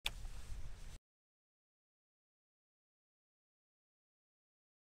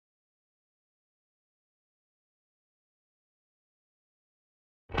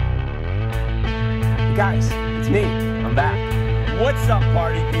Guys, it's me. I'm back. What's up,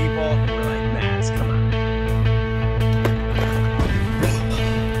 party people? We're like, Mads, come on.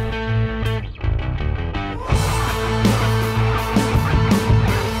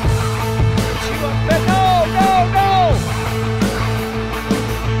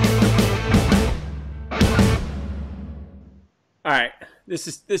 All right,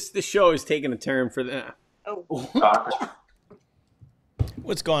 this show is taking a turn for the.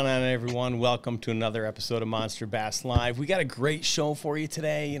 What's going on, everyone? Welcome to another episode of Monster Bass Live. We got a great show for you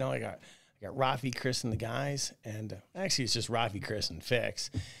today. You know, I got Raphie, Chris, and the guys, and actually it's just Raphie, Chris, and Fix.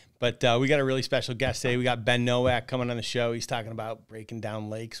 But we got a really special guest today. We got Ben Nowak coming on the show. He's talking about breaking down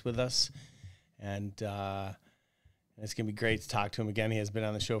lakes with us, and it's going to be great to talk to him again. He has been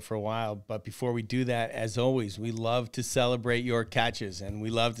on the show for a while. But before we do that, as always, we love to celebrate your catches, and we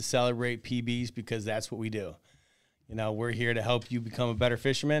love to celebrate PBs because that's what we do. You know, we're here to help you become a better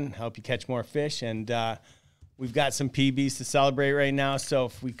fisherman, help you catch more fish, and we've got some PBs to celebrate right now. So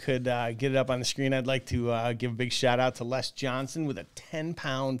if we could get it up on the screen, I'd like to give a big shout-out to Les Johnson with a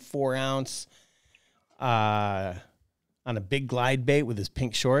 10-pound, 4-ounce on a big glide bait with his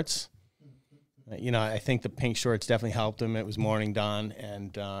pink shorts. You know, I think the pink shorts definitely helped him. It was morning dawn,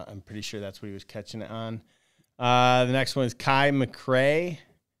 and I'm pretty sure that's what he was catching it on. The next one is Kai McRae,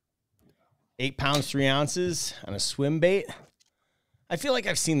 8 pounds, 3 ounces on a swim bait. I feel like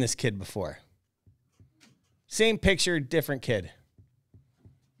I've seen this kid before. Same picture, different kid.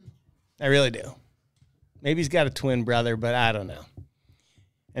 I really do. Maybe he's got a twin brother, but I don't know.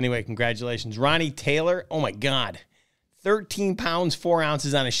 Anyway, congratulations. Ronnie Taylor, oh my God. 13 pounds, 4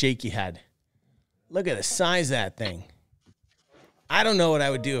 ounces on a shaky head. Look at the size of that thing. I don't know what I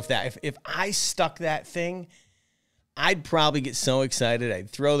would do if I stuck that thing. I'd probably get so excited I'd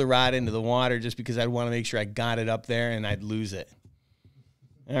throw the rod into the water just because I'd want to make sure I got it up there and I'd lose it.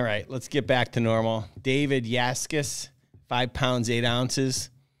 All right, let's get back to normal. David Yaskis, 5 pounds, 8 ounces.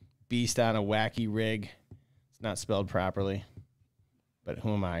 Beast on a wacky rig. It's not spelled properly, but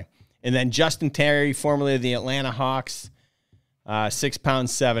who am I? And then Justin Terry, formerly of the Atlanta Hawks, 6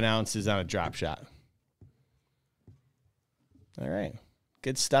 pounds, 7 ounces on a drop shot. All right.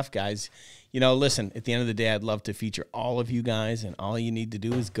 Good stuff, guys. You know, listen, at the end of the day, I'd love to feature all of you guys, and all you need to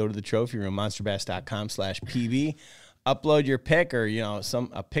do is go to the trophy room, monsterbass.com/PB, upload your pick or, you know,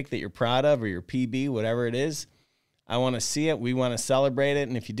 a pick that you're proud of or your PB, whatever it is. I want to see it. We want to celebrate it.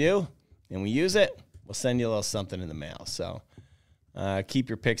 And if you do and we use it, we'll send you a little something in the mail. So keep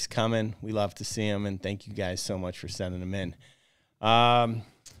your picks coming. We love to see them, and thank you guys so much for sending them in.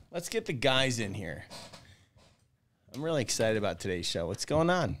 Let's get the guys in here. I'm really excited about today's show. What's going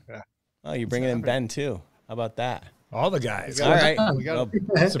on? Yeah. Oh, you're bringing in Ben, too. How about that? All the guys. All right.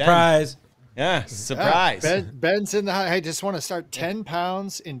 Surprise. Yeah, surprise. Ben's in the high. I just want to start 10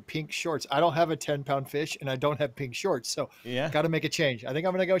 pounds in pink shorts. I don't have a 10-pound fish, and I don't have pink shorts, so got to make a change. I think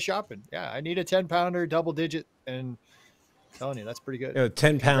I'm going to go shopping. Yeah, I need a 10-pounder, double digit, and I'm telling you, that's pretty good. You know,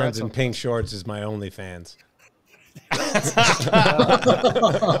 10 pounds in pink shorts is my OnlyFans. I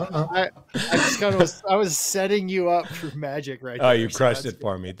was setting you up for magic right there. Oh, you crushed it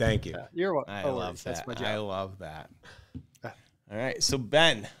for me. Thank you. You're welcome. I love that. I love that. All right. So,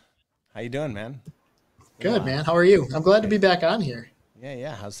 Ben, how you doing, man? Good, man. How are you? I'm glad to be back on here.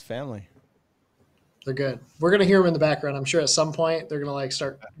 Yeah. How's the family? They're good. We're going to hear them in the background. I'm sure at some point they're going to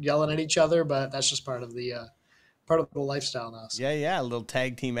start yelling at each other, but that's just part of the lifestyle now. So. Yeah. A little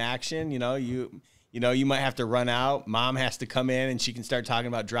tag team action. You know, you might have to run out. Mom has to come in, and she can start talking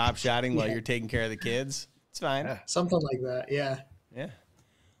about drop shotting while you're taking care of the kids. It's fine. Yeah, something like that, yeah.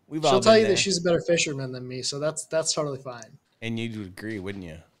 She'll tell you that she's a better fisherman than me, so that's totally fine. And you'd agree, wouldn't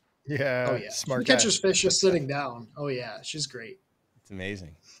you? Yeah. Oh, yeah. Smart. She catches fish just sitting down. Oh, yeah. She's great. It's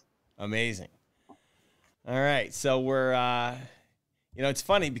amazing. All right. So we're, it's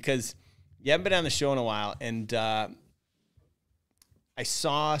funny because you haven't been on the show in a while, and I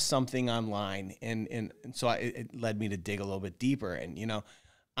saw something online, and so it led me to dig a little bit deeper. And, you know,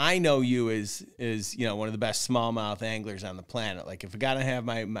 I know you as one of the best smallmouth anglers on the planet. Like, if I got to have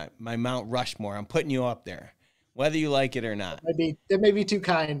my Mount Rushmore, I'm putting you up there, whether you like it or not. That may be too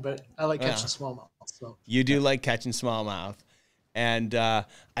kind, but I like catching smallmouth. So. You do like catching smallmouth. And I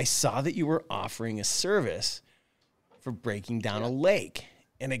saw that you were offering a service for breaking down a lake.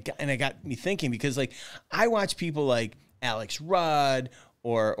 And it got me thinking, because, like, I watch people like Alex Rudd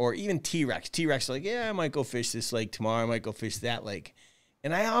or even T-Rex. T-Rex like, yeah, I might go fish this lake tomorrow. I might go fish that lake.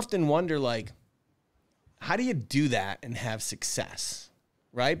 And I often wonder, like, how do you do that and have success,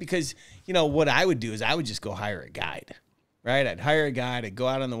 right? Because, you know, what I would do is I would just go hire a guide, right? I'd hire a guide. I'd go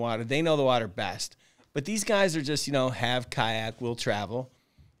out on the water. They know the water best. But these guys are just, you know, have kayak, will travel.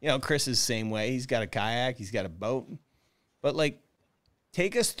 you know, Chris is the same way. He's got a kayak, he's got a boat, but like,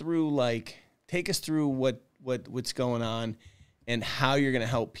 take us through what's going on and how you're going to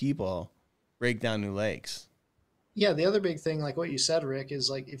help people break down new lakes. Yeah, the other big thing, like what you said, Rick, is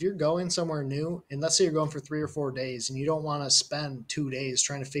like if you're going somewhere new, and let's say you're going for 3 or 4 days, and you don't want to spend 2 days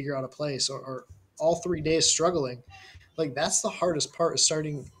trying to figure out a place, or all 3 days struggling, like that's the hardest part, is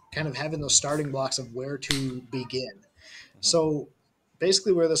starting, kind of having those starting blocks of where to begin. Mm-hmm. So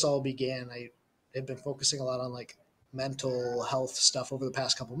basically where this all began, I have been focusing a lot on like mental health stuff over the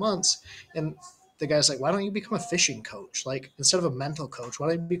past couple months. And the guy's like, why don't you become a fishing coach? Like, instead of a mental coach, why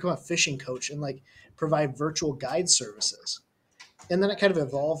don't you become a fishing coach and like provide virtual guide services? And then it kind of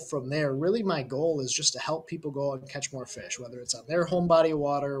evolved from there. Really, my goal is just to help people go out and catch more fish, whether it's on their home body of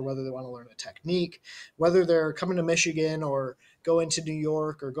water, whether they want to learn a technique, whether they're coming to Michigan or go into New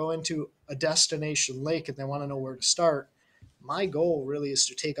York or go into a destination lake and they want to know where to start. My goal really is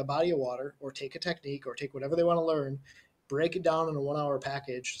to take a body of water or take a technique or take whatever they want to learn, break it down in a 1-hour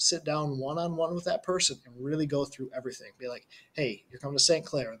package, sit down one-on-one with that person and really go through everything. Be like, hey, you're coming to St.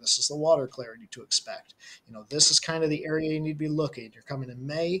 Clair. This is the water clarity to expect. You know, this is kind of the area you need to be looking. You're coming in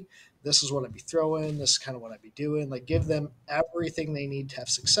May. This is what I'd be throwing. This is kind of what I'd be doing. Like, give them everything they need to have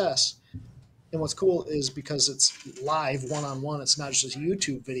success. And what's cool is because it's live one-on-one, it's not just a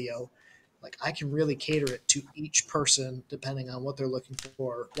YouTube video. Like, I can really cater it to each person depending on what they're looking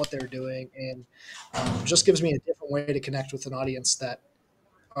for, what they're doing, and just gives me a different way to connect with an audience that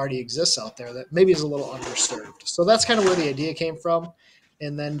already exists out there that maybe is a little underserved. So that's kind of where the idea came from,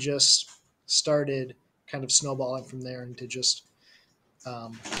 and then just started kind of snowballing from there into just,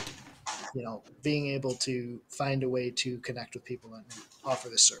 you know, being able to find a way to connect with people and offer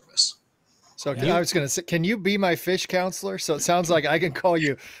this service. So I was going to say, can you be my fish counselor? So it sounds like I can call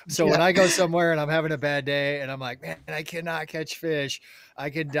you. So when I go somewhere and I'm having a bad day and I'm like, man, I cannot catch fish,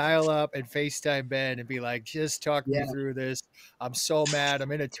 I can dial up and FaceTime Ben and be like, just talk me through this. I'm so mad.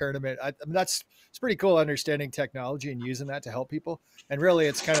 I'm in a tournament. I mean, it's pretty cool understanding technology and using that to help people. And really,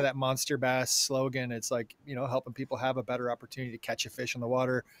 it's kind of that Monster Bass slogan. It's like, you know, helping people have a better opportunity to catch a fish in the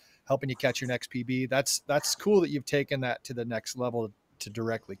water, helping you catch your next PB. That's cool that you've taken that to the next level to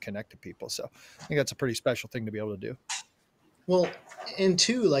directly connect to people. So I think that's a pretty special thing to be able to do. Well, and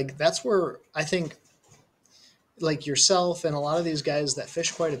two, like that's where I think like yourself and a lot of these guys that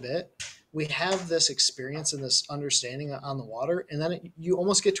fish quite a bit, we have this experience and this understanding on the water. And then you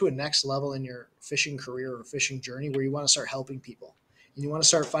almost get to a next level in your fishing career or fishing journey where you want to start helping people and you want to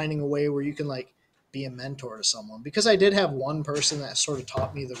start finding a way where you can like be a mentor to someone, because I did have one person that sort of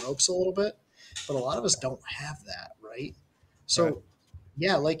taught me the ropes a little bit, but a lot of us don't have that. Right. So right.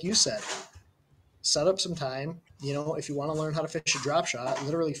 Yeah, like you said, set up some time. You know, if you want to learn how to fish a drop shot,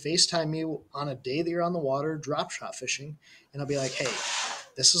 literally FaceTime me on a day that you're on the water, drop shot fishing. And I'll be like, hey,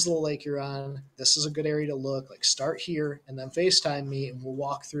 this is the lake you're on. This is a good area to look. Like, start here and then FaceTime me and we'll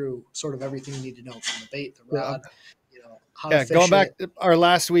walk through sort of everything you need to know, from the bait, the rod, you know, how to fish going back it. to our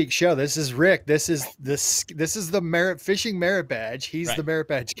last week's show. This is Rick. This is the fishing merit badge. He's right. The merit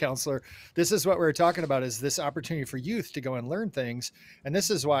badge counselor. This is what we're talking about, is this opportunity for youth to go and learn things. And this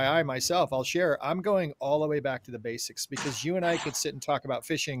is why I myself, I'll share, I'm going all the way back to the basics, because you and I could sit and talk about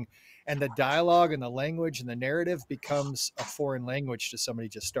fishing and the dialogue and the language and the narrative becomes a foreign language to somebody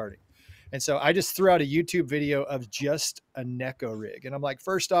just starting. And so I just threw out a YouTube video of just a Neko rig. And I'm like,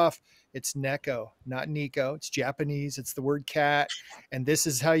 first off, it's Neko, not Nico. It's Japanese. It's the word cat. And this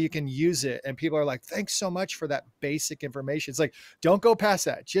is how you can use it. And people are like, thanks so much for that basic information. It's like, don't go past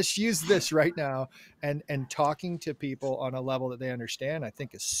that. Just use this right now. And talking to people on a level that they understand, I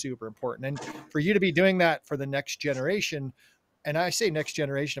think is super important. And for you to be doing that for the next generation, and I say next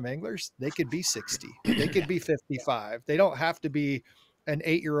generation of anglers, they could be 60, they could be 55. They don't have to be an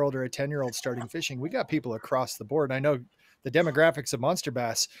 8-year-old or a 10-year-old starting fishing. We got people across the board. And I know the demographics of Monster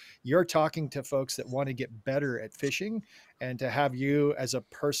Bass, you're talking to folks that want to get better at fishing, and to have you as a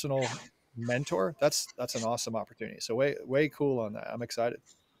personal mentor, that's an awesome opportunity. So way cool on that. I'm excited.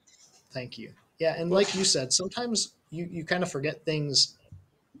 Thank you. Yeah. And like you said, sometimes you kind of forget things.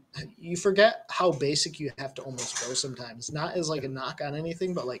 You forget how basic you have to almost go sometimes, not as like a knock on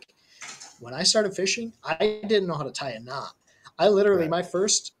anything, but like when I started fishing, I didn't know how to tie a knot. I literally, my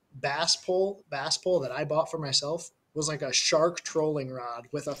first bass pole that I bought for myself was like a shark trolling rod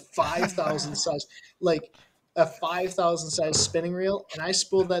with a 5,000 size, like a 5,000 size spinning reel. And I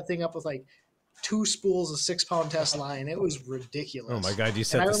spooled that thing up with like 2 spools of 6-pound test line. It was ridiculous. Oh my God. You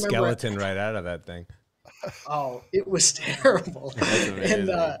set the skeleton right out of that thing. Oh, it was terrible. And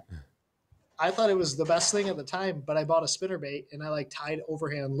I thought it was the best thing at the time, but I bought a spinnerbait and I like tied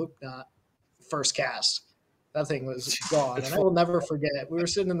overhand loop knot first cast. That thing was gone. And I will never forget it. We were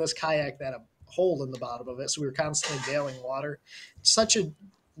sitting in this kayak that had a hole in the bottom of it, so we were constantly bailing water. Such a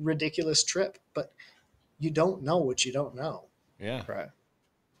ridiculous trip, but you don't know what you don't know. Yeah. Right.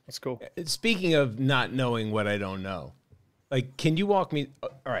 That's cool. Speaking of not knowing what I don't know, like, can you walk me?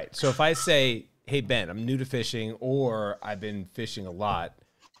 All right. So if I say, hey, Ben, I'm new to fishing, or I've been fishing a lot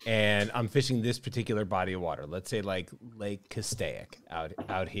and I'm fishing this particular body of water, let's say like Lake Castaic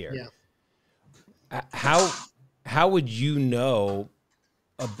out here. Yeah. How would you know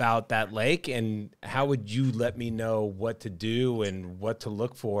about that lake, and how would you let me know what to do and what to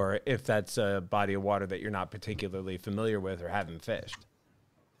look for if that's a body of water that you're not particularly familiar with or haven't fished?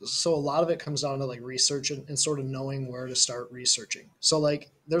 So a lot of it comes down to like research and sort of knowing where to start researching. So like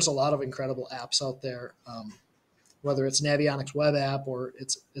there's a lot of incredible apps out there, whether it's Navionics web app or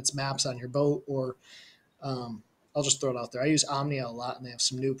it's maps on your boat, or I'll just throw it out there. I use Omnia a lot, and they have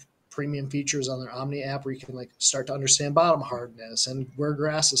some new premium features on their Omni app where you can like start to understand bottom hardness and where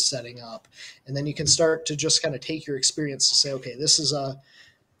grass is setting up. And then you can start to just kind of take your experience to say, okay, this is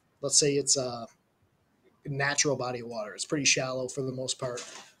let's say it's a natural body of water. It's pretty shallow for the most part.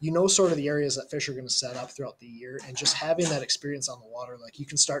 You know, sort of the areas that fish are going to set up throughout the year, and just having that experience on the water, like you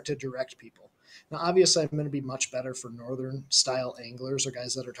can start to direct people. Now, obviously I'm going to be much better for northern style anglers or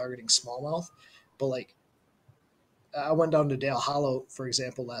guys that are targeting smallmouth, but like, I went down to Dale Hollow, for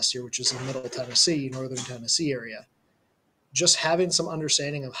example, last year, which is in Middle Tennessee, Northern Tennessee area. Just having some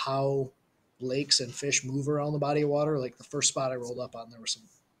understanding of how lakes and fish move around the body of water. Like the first spot I rolled up on, there were some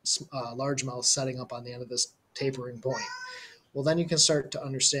largemouth setting up on the end of this tapering point. Well, then you can start to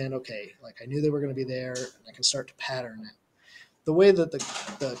understand, okay, like I knew they were going to be there, and I can start to pattern it. The way that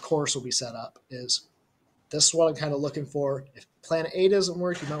the course will be set up is, this is what I'm kind of looking for. If plan A doesn't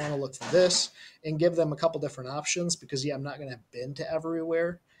work, you might want to look for this, and give them a couple different options, because yeah, I'm not going to have been to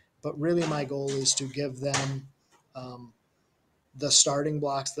everywhere, but really my goal is to give them the starting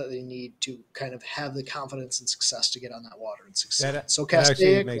blocks that they need to kind of have the confidence and success to get on that water and succeed. So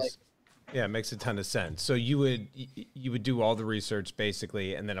Castaic, it makes a ton of sense. So you would do all the research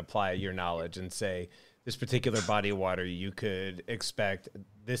basically, and then apply your knowledge and say, this particular body of water, you could expect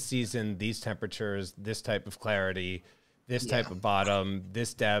this season, these temperatures, this type of clarity, this type of bottom,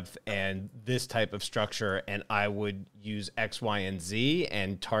 this depth, and this type of structure. And I would use X, Y, and Z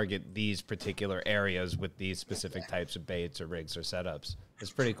and target these particular areas with these specific types of baits or rigs or setups.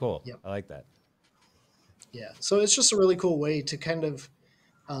 It's pretty cool. Yep. I like that. Yeah. So it's just a really cool way to kind of,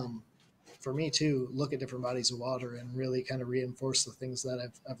 for me too, look at different bodies of water and really kind of reinforce the things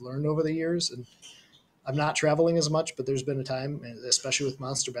that I've learned over the years. And I'm not traveling as much, but there's been a time, especially with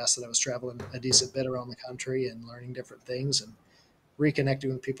monster bass, that I was traveling a decent bit around the country and learning different things and reconnecting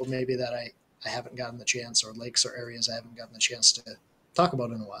with people maybe that I haven't gotten the chance, or lakes or areas I haven't gotten the chance to talk about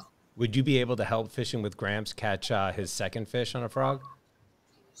in a while. Would you be able to help Fishing with Gramps catch his second fish on a frog?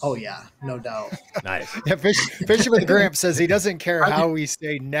 Oh yeah, no doubt. Nice. Yeah, Fishing with Gramps says he doesn't care how we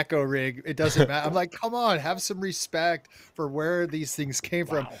say Neko rig. It doesn't matter. I'm like, come on, have some respect for where these things came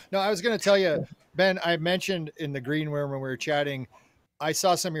from. No, I was going to tell you, Ben, I mentioned in the green room when we were chatting, I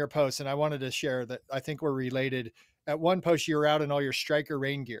saw some of your posts and I wanted to share that I think we're related. At one post, you were out in all your striker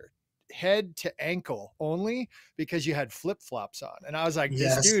rain gear, head to ankle only, because you had flip-flops on. And I was like,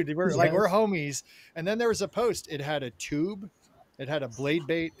 this dude, we're homies. And then there was a post, it had a tube, it had a blade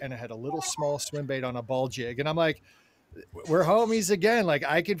bait, and it had a little small swim bait on a ball jig. And I'm like, we're homies again. Like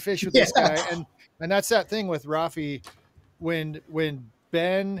I could fish with this guy. And that's that thing with Raphie. When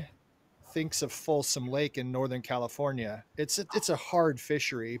Ben thinks of Folsom Lake in Northern California, it's a hard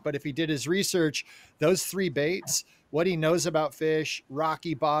fishery, but if he did his research, those three baits, what he knows about fish,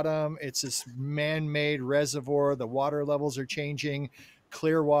 rocky bottom, it's this man-made reservoir, the water levels are changing,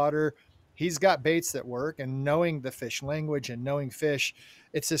 clear water, he's got baits that work. And knowing the fish language and knowing fish,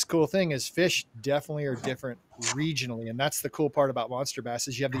 it's this cool thing is fish definitely are different regionally. And that's the cool part about monster bass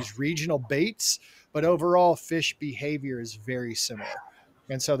is you have these regional baits, but overall fish behavior is very similar.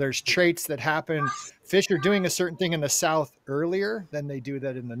 And so there's traits that happen. Fish are doing a certain thing in the south earlier than they do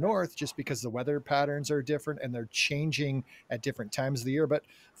that in the north, just because the weather patterns are different and they're changing at different times of the year. But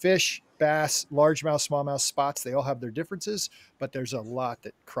fish, bass, largemouth, smallmouth, spots, they all have their differences, but there's a lot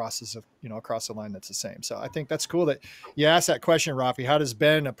that crosses, across the line that's the same. So I think that's cool that you asked that question, Raphie. How does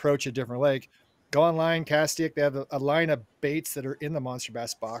Ben approach a different lake? Go online, Castaic. They have a line of baits that are in the Monster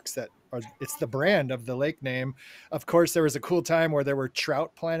Bass box it's the brand of the lake name. Of course, there was a cool time where there were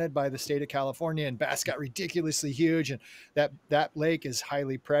trout planted by the state of California and bass got ridiculously huge. And that lake is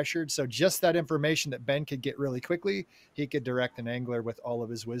highly pressured. So just that information that Ben could get really quickly, he could direct an angler with all of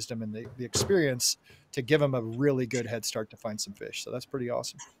his wisdom and the experience to give him a really good head start to find some fish. So that's pretty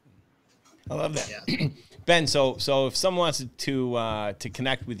awesome. I love that. Yeah. Ben, so if someone wants to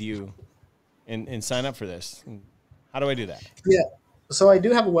connect with you and sign up for this, how do I do that? Yeah. So I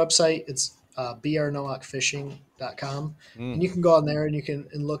do have a website. It's bnowakfishing.com. And you can go on there and you can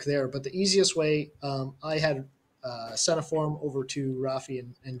look there. But the easiest way, I had sent a form over to Raphie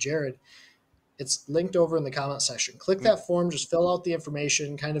and Jared. It's linked over in the comment section. Click that form, just fill out the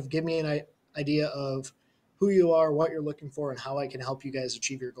information, kind of give me an idea of who you are, what you're looking for, and how I can help you guys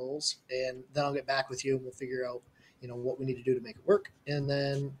achieve your goals. And then I'll get back with you and we'll figure out, what we need to do to make it work. And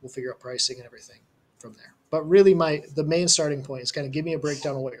then we'll figure out pricing and everything from there. But really the main starting point is kind of give me a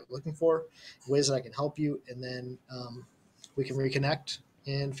breakdown of what you're looking for, ways that I can help you, and then we can reconnect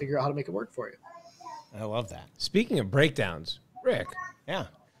and figure out how to make it work for you. I love that. Speaking of breakdowns, Rick. Yeah.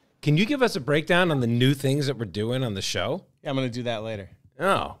 Can you give us a breakdown on the new things that we're doing on the show? Yeah, I'm going to do that later.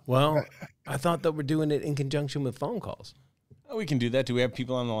 Oh, well, I thought that we're doing it in conjunction with phone calls. Oh, we can do that. Do we have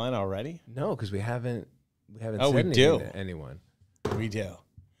people on the line already? No, because we haven't said we anything do. to anyone. We do.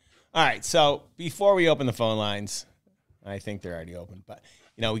 All right, so before we open the phone lines, I think they're already open, but,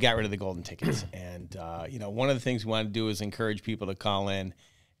 we got rid of the golden tickets. And, one of the things we want to do is encourage people to call in.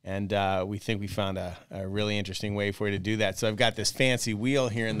 And we think we found a really interesting way for you to do that. So I've got this fancy wheel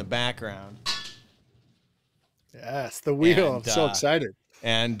here in the background. Yes, the wheel. I'm so excited.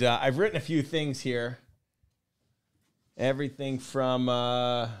 And I've written a few things here. Everything from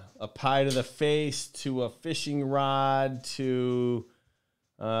a pie to the face to a fishing rod to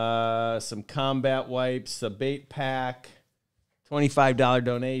some combat wipes, a bait pack, $25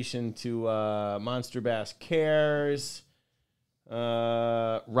 donation to MONSTERBASS Cares,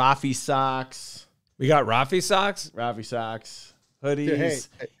 Raphie socks. We got Raphie socks? Raphie socks, hoodies. Dude, hey,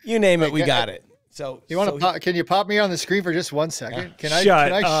 you name it, we got it. So you want to? Can you pop me on the screen for just 1 second? Can I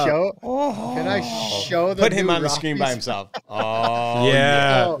show? Can I show the? Put him on the Raphie screen by himself. Oh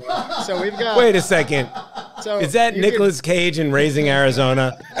yeah. Oh, so we've got. Wait a second. So is that Nicolas Cage in Raising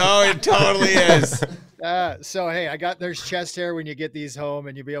Arizona? Oh, it totally is. So, hey, there's chest hair when you get these home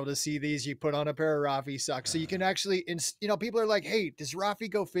and you'll be able to see these. You put on a pair of Raphie socks. So you can actually, people are like, hey, does Raphie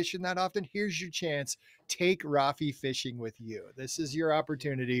go fishing that often? Here's your chance. Take Raphie fishing with you. This is your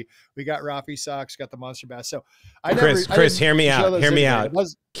opportunity. We got Raphie socks, got the MONSTERBASS. So Chris, hear me out. Hear me out.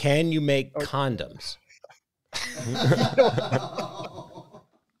 Was, can you make condoms?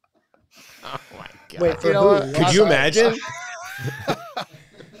 Oh my God. Wait, could you imagine?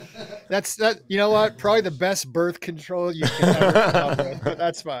 That's you know what? Probably the best birth control you can ever come up with. But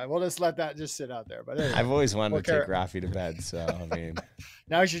that's fine. We'll just let that just sit out there. But anyway, I've always wanted to take Raphie to bed, so I mean,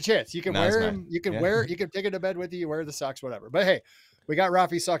 now's your chance. You can wear him. You can you can take it to bed with you. You wear the socks, whatever. But hey, we got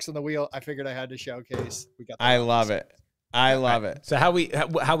Raphie socks on the wheel. I figured I had to showcase. We got. I love it. I love it. So how we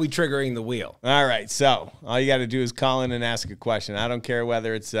triggering the wheel? All right. So all you got to do is call in and ask a question. I don't care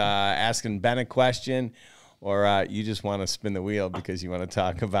whether it's asking Ben a question, or you just want to spin the wheel because you want to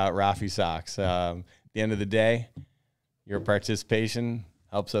talk about Raphie socks. At the end of the day, your participation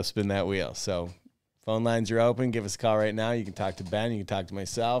helps us spin that wheel. So phone lines are open. Give us a call right now. You can talk to Ben. You can talk to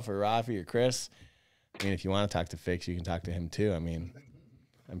myself or Raphie or Chris. I mean, if you want to talk to Fix, you can talk to him too. I mean,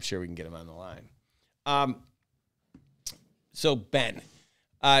 I'm sure we can get him on the line. So Ben,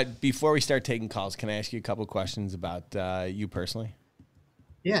 before we start taking calls, can I ask you a couple questions about you personally?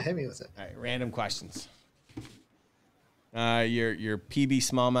 Yeah, hit me with it. All right, random questions. Your PB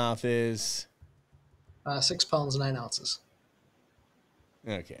smallmouth is 6 pounds 9 ounces.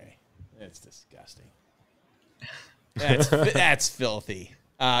 Okay, that's disgusting. That's filthy.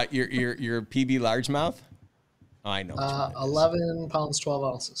 Your PB largemouth. Oh, I know. 11 pounds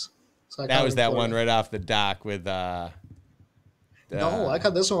 12 ounces. So that was that one right off the dock with. No, I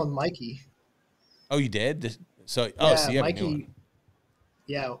caught this one with Mikey. Oh, you did? So you have Mikey. a new one.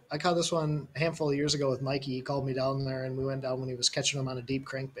 Yeah, I caught this one a handful of years ago with Mikey. He called me down there, and we went down when he was catching them on a deep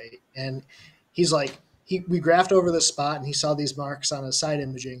crankbait. And he's like, we graphed over this spot, and he saw these marks on his side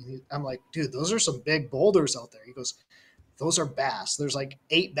imaging. I'm like, dude, those are some big boulders out there. He goes, those are bass. There's like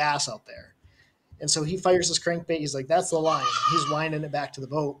 8 bass out there. And so he fires his crankbait. He's like, that's the line. He's winding it back to the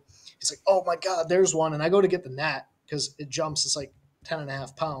boat. He's like, oh, my God, there's one. And I go to get the net because it jumps. It's like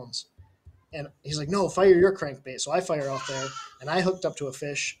 10.5 pounds. And he's like, no, fire your crankbait. So I fire out there, and I hooked up to a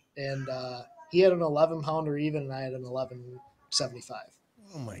fish, and he had an 11-pounder even, and I had an 11.75.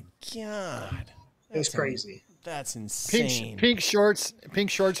 Oh, my God. It was crazy. That's insane. Pink shorts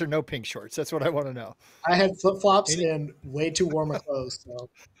or no pink shorts? That's what I want to know. I had flip-flops and way too warm of clothes. So.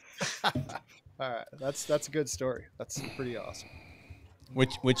 All right. That's a good story. That's pretty awesome.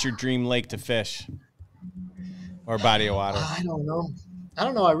 What's your dream lake to fish or body of water? I don't know.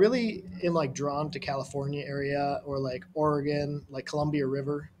 I really am like drawn to California area or like Oregon, like Columbia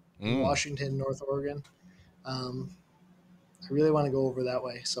River. in Washington, North Oregon. I really want to go over that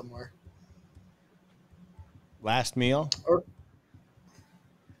way somewhere. Last meal?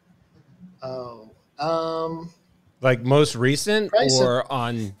 Like most recent or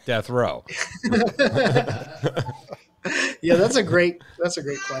on death row? Yeah, that's a great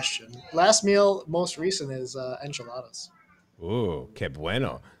question. Last meal, most recent is enchiladas. Ooh, que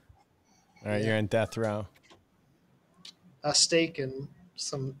bueno. All right, you're on death row. A steak and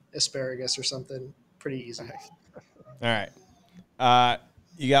some asparagus or something. Pretty easy. All right.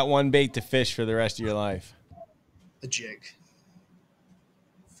 You got one bait to fish for the rest of your life. A jig.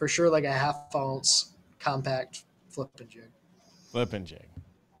 For sure, like a 1/2 ounce compact flipping jig. Flipping jig.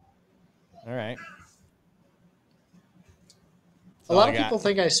 All right. A lot of people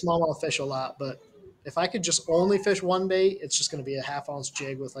think I smallmouth fish a lot, but if I could just only fish one bait, it's just going to be a 1/2 ounce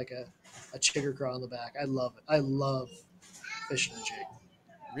jig with like a chigger craw on the back. I love it. I love fishing a jig.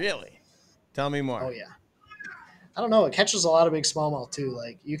 Really? Tell me more. Oh yeah. I don't know. It catches a lot of big smallmouth too.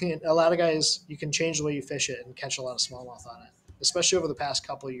 Like a lot of guys, you can change the way you fish it and catch a lot of smallmouth on it. Especially over the past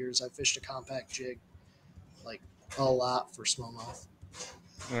couple of years, I've fished a compact jig like a lot for smallmouth.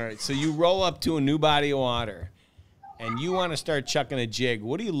 All right. So you roll up to a new body of water and you want to start chucking a jig.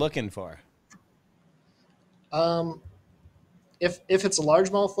 What are you looking for? If it's a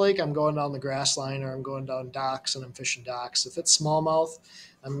largemouth lake, I'm going down the grass line or I'm going down docks and I'm fishing docks. If it's smallmouth,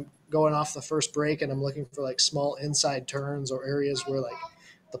 I'm going off the first break and I'm looking for like small inside turns or areas where like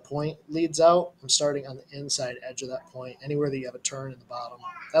the point leads out. I'm starting on the inside edge of that point, anywhere that you have a turn in the bottom.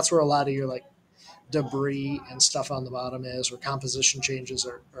 That's where a lot of your like debris and stuff on the bottom is, where composition changes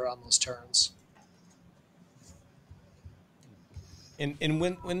are on those turns. And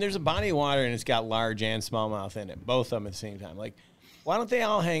when there's a body of water and it's got large and smallmouth in it, both of them at the same time, like, why don't they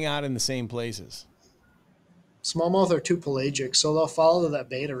all hang out in the same places? Smallmouth are too pelagic, so they'll follow that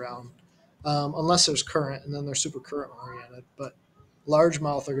bait around, unless there's current, and then they're super current oriented. But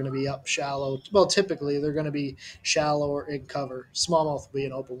largemouth are going to be up shallow. Well, typically they're going to be shallow or in cover. Smallmouth will be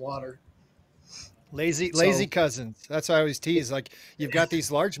in open water. Lazy cousins. That's why I always tease. Like, you've got these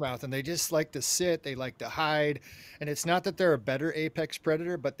largemouth and they just like to sit, they like to hide. And it's not that they're a better apex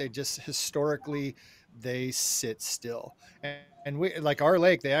predator, but they just historically they sit still. And we, like our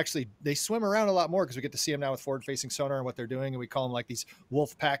lake, they swim around a lot more because we get to see them now with forward facing sonar and what they're doing. And we call them like these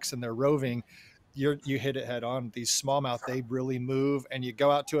wolf packs, and they're roving. You hit it head on. These smallmouth, they really move, and you go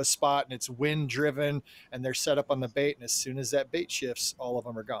out to a spot and it's wind driven and they're set up on the bait. And as soon as that bait shifts, all of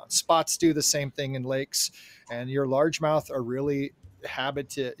them are gone. Spots do the same thing in lakes, and your largemouth are really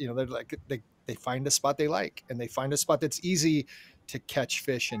habitat. They're like, they find a spot they like, and they find a spot that's easy to catch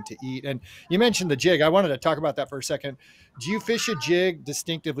fish and to eat. And you mentioned the jig. I wanted to talk about that for a second. Do you fish a jig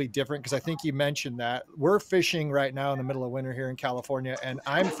distinctively different? Because I think you mentioned that. We're fishing right now in the middle of winter here in California, and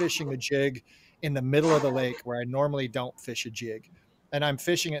I'm fishing a jig in the middle of the lake where I normally don't fish a jig. And I'm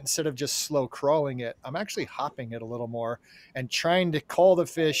fishing it, instead of just slow crawling it, I'm actually hopping it a little more and trying to call the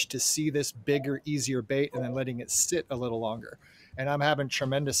fish to see this bigger, easier bait, and then letting it sit a little longer. And I'm having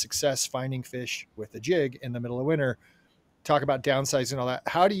tremendous success finding fish with a jig in the middle of winter. Talk about downsizing and all that.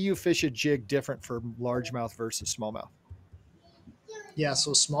 How do you fish a jig different for largemouth versus smallmouth? Yeah,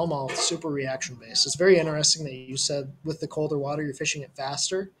 so smallmouth, super reaction based. It's very interesting that you said with the colder water, you're fishing it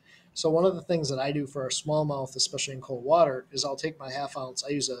faster. So one of the things that I do for our smallmouth, especially in cold water, is I'll take my 1/2 ounce. I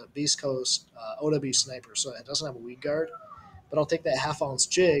use a Beast Coast OW Sniper, so it doesn't have a weed guard. But I'll take that 1/2 ounce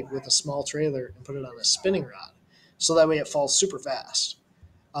jig with a small trailer and put it on a spinning rod. So that way it falls super fast.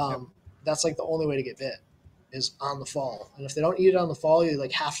 That's like the only way to get bit is on the fall. And if they don't eat it on the fall, you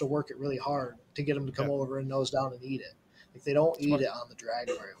like have to work it really hard to get them to come over and nose down and eat it. Like they don't eat it on the drag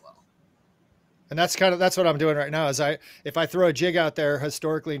very well. And that's what I'm doing right now is if I throw a jig out there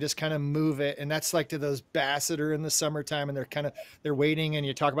historically and just kind of move it, and that's like to those bass that are in the summertime and they're waiting, and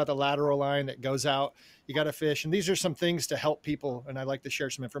you talk about the lateral line that goes out, you got to fish. And these are some things to help people. And I'd like to share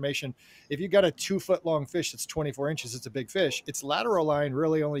some information. If you got a 2-foot long fish that's 24 inches, it's a big fish. Its lateral line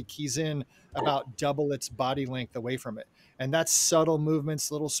really only keys in about double its body length away from it. And that's subtle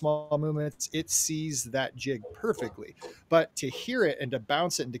movements, little small movements. It sees that jig perfectly. But to hear it and to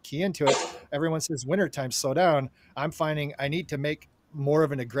bounce it and to key into it, everyone says wintertime, slow down. I'm finding I need to make more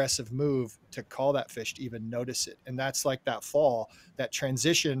of an aggressive move to call that fish to even notice it. And that's like that fall, that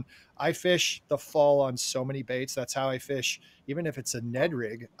transition. I fish the fall on so many baits. That's how I fish. Even if it's a Ned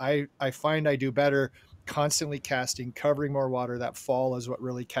rig, I find I do better constantly casting, covering more water. That fall is what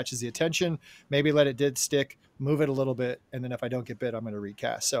really catches the attention. Maybe let it dead stick, move it a little bit. And then if I don't get bit, I'm going to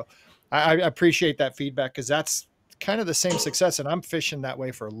recast. So I appreciate that feedback, because that's kind of the same success. And I'm fishing that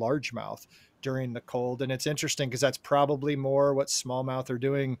way for largemouth during the cold. And it's interesting because that's probably more what smallmouth are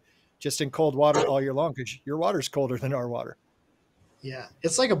doing just in cold water all year long, because your water's colder than our water. Yeah,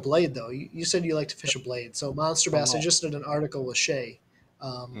 it's like a blade, though. You said you like to fish a blade. So Monster Bass, I just did an article with Shay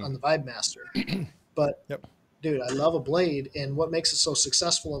on the Vibe Master. But, dude, I love a blade. And what makes it so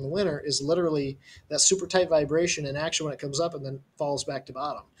successful in the winter is literally that super tight vibration and action when it comes up and then falls back to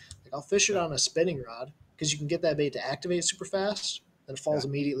bottom. Like, I'll fish it on a spinning rod because you can get that bait to activate super fast, then it falls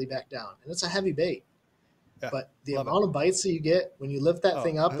immediately back down. And it's a heavy bait. But the amount of bites that you get when you lift that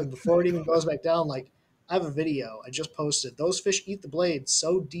thing up and before it even goes back down, like, I have a video I just posted. Those fish eat the blade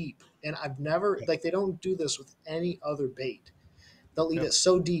so deep, and I've never like they don't do this with any other bait. They'll eat it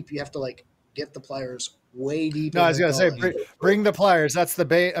so deep you have to like get the pliers way deep. No, I was gonna say bring the pliers. That's the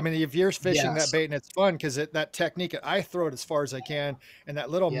bait. I mean, if you're fishing that bait and it's fun because that technique, I throw it as far as I can, and that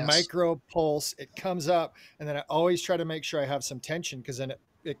little micro pulse, it comes up, and then I always try to make sure I have some tension because then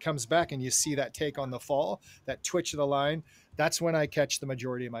it comes back and you see that take on the fall, that twitch of the line. That's when I catch the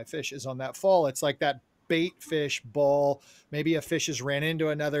majority of my fish is on that fall. It's like that bait fish ball. Maybe a fish has ran into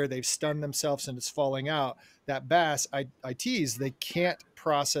another, they've stunned themselves and it's falling out. That bass, I tease, they can't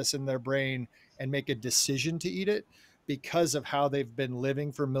process in their brain and make a decision to eat it because of how they've been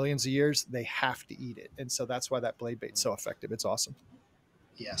living for millions of years. They have to eat it. And so that's why that blade bait's so effective. It's awesome.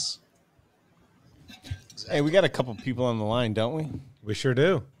 Yes. Exactly. Hey, we got a couple people on the line, don't we? We sure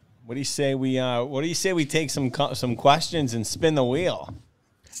do. What do you say we take some questions and spin the wheel?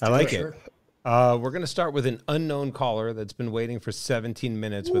 I like it. We're going to start with an unknown caller that's been waiting for 17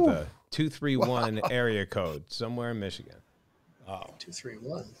 minutes with a 231 area code somewhere in Michigan. Oh,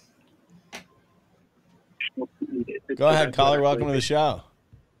 231. Go ahead, caller. Welcome to the show.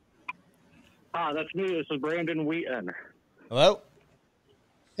 That's me. This is Brandon Wheaton. Hello.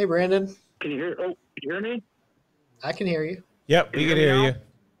 Hey, Brandon. Can you hear me? I can hear you. Yep, we can hear you.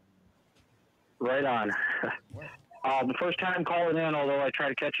 Right on. The first time calling in, although I try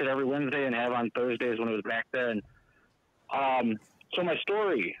to catch it every Wednesday and have on Thursdays when it was back then. So my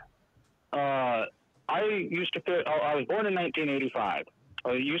story, I used to fish. I was born in 1985.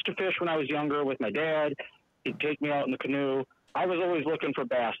 I used to fish when I was younger with my dad. He'd take me out in the canoe. I was always looking for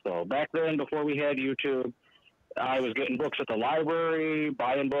bass, though. Back then, before we had YouTube, I was getting books at the library,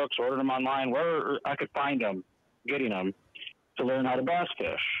 buying books, ordering them online, where I could find them, getting them to learn how to bass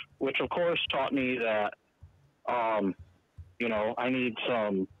fish, which, of course, taught me that I need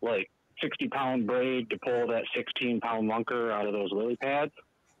some like 60-pound braid to pull that 16-pound lunker out of those lily pads,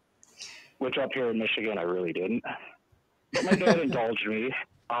 which up here in Michigan I really didn't. But my dad indulged me.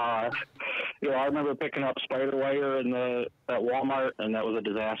 I remember picking up spider wire at Walmart, and that was a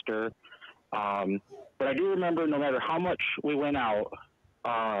disaster. But I do remember no matter how much we went out,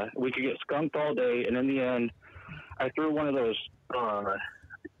 we could get skunked all day, and in the end, I threw one of those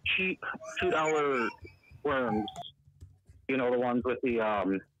cheap $2 worms. You know, the ones with the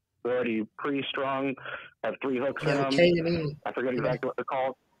already pre-strung, have 3 hooks in them. I forget exactly what they're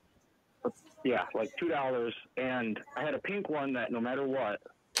called. But yeah, like $2. And I had a pink one that no matter what,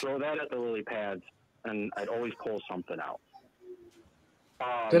 throw that at the lily pads, and I'd always pull something out.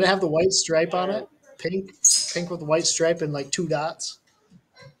 Did it have the white stripe on it? Pink with the white stripe and like 2 dots?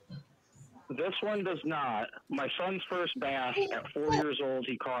 This one does not. My son's first bass at 4 years old,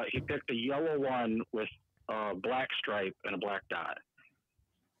 he picked a yellow one with a black stripe and a black dot.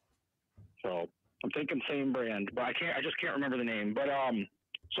 So I'm thinking same brand, but I just can't remember the name. But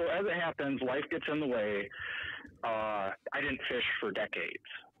so as it happens, life gets in the way. I didn't fish for decades.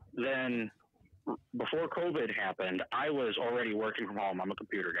 Then before COVID happened, I was already working from home. I'm a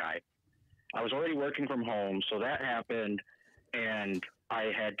computer guy. I was already working from home, so that happened, and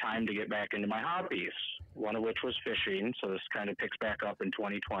I had time to get back into my hobbies, one of which was fishing. So this kind of picks back up in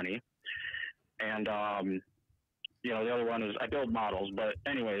 2020. And, the other one is I build models. But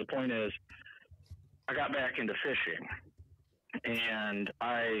anyway, the point is I got back into fishing, and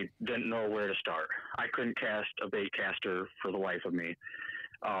I didn't know where to start. I couldn't cast a bait caster for the life of me.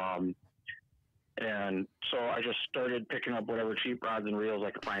 And so I just started picking up whatever cheap rods and reels I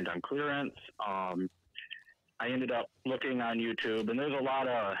could find on clearance. I ended up looking on YouTube, and there's a lot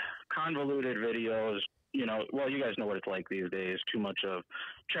of convoluted videos. You guys know what it's like these days. Too much of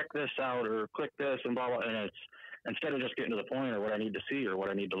check this out or click this and blah, blah. And it's instead of just getting to the point or what I need to see or what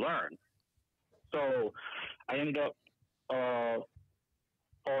I need to learn. So I ended up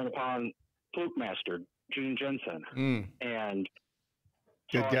falling upon Fluke Master, Gene Jensen, and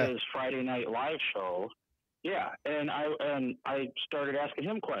saw his Friday Night Live show. Yeah, and I started asking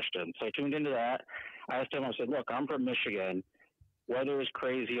him questions. So I tuned into that. I asked him, I said, look, I'm from Michigan. weather is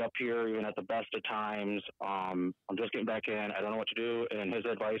crazy up here, even at the best of times. I'm just getting back in. I don't know what to do. And his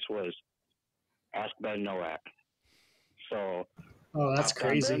advice was ask Ben Nowak. So, oh, that's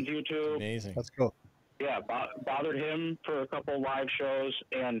crazy. Ben's YouTube. Amazing. That's cool. Yeah, bothered him for a couple live shows,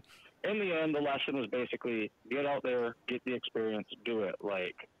 and in the end, the lesson was basically get out there, get the experience, do it.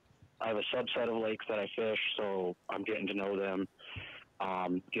 Like, I have a subset of lakes that I fish, so I'm getting to know them,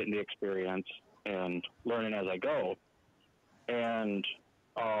 getting the experience, and learning as I go. And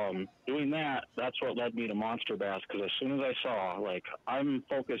doing that, that's what led me to monster bass, because as soon as I saw, like, I'm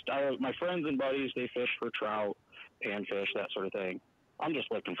focused, my friends and buddies, they fish for trout, panfish, that sort of thing. I'm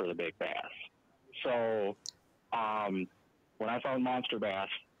just looking for the big bass. So when I found monster bass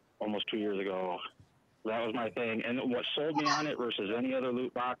almost 2 years ago, that was my thing. And what sold me on it versus any other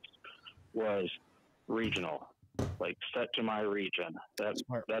loot box was regional, like set to my region. That's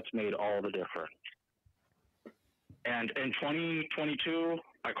made all the difference. And in 2022,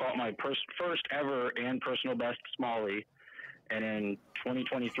 I caught my first ever and personal best smallie. And in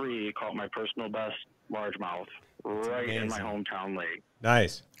 2023, caught my personal best largemouth right in my hometown lake.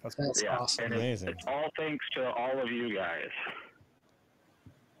 Nice. That's awesome. And amazing. it's all thanks to all of you guys.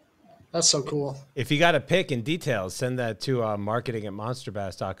 That's so cool. If you got a pic and details, send that to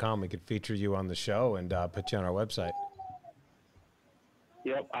marketing@monsterbass.com. We could feature you on the show and put you on our website.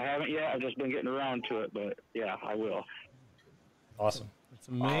 Yep, I haven't yet. I've just been getting around to it, but yeah, I will. Awesome. That's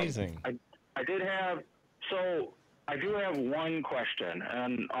amazing. I do have one question,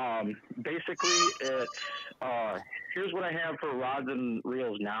 and basically it's here's what I have for rods and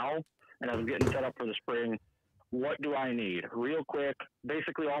reels now, and I'm getting set up for the spring. What do I need? Real quick,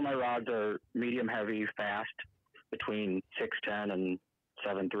 basically all my rods are medium heavy, fast, between 6'10" and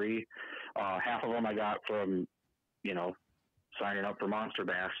 7'3". Half of them I got from, signing up for Monster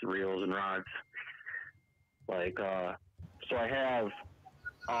Bass reels and rods. Like, so I have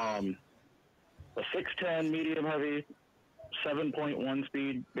a 6'10" medium heavy, 7.1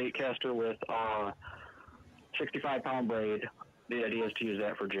 speed bait caster with 65-pound braid. The idea is to use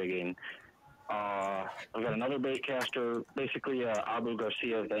that for jigging. I've got another bait caster, basically a Abu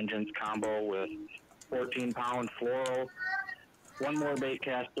Garcia Vengeance combo with 14-pound fluoro. One more bait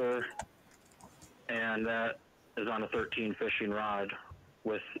caster, and that is on a 13 fishing rod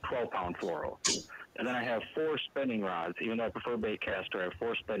with 12-pound fluoro. And then I have 4 spinning rods. Even though I prefer bait caster, I have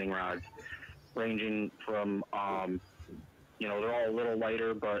 4 spinning rods, ranging from, they're all a little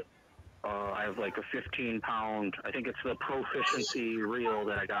lighter, but I have like a 15-pound, I think it's the Proficiency reel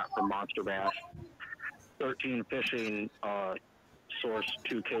that I got from Monster Bass. 13 fishing Source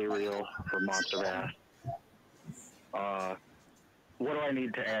 2K reel from Monster Bass. What do I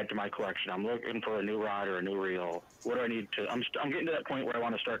need to add to my collection? I'm looking for a new rod or a new reel. What do I need to, I'm getting to that point where I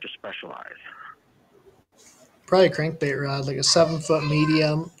want to start to specialize. Probably a crankbait rod, like a 7-foot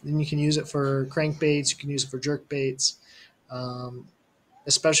medium. Then you can use it for crankbaits. You can use it for jerk baits.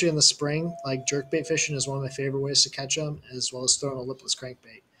 Especially in the spring, like jerkbait fishing is one of my favorite ways to catch them, as well as throwing a lipless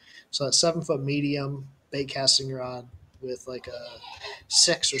crankbait. So that 7-foot medium bait casting rod with like a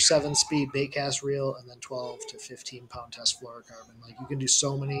 6 or 7 speed bait cast reel, and then 12 to 15-pound test fluorocarbon. Like you can do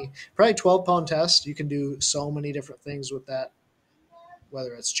so many, probably 12-pound test. You can do so many different things with that,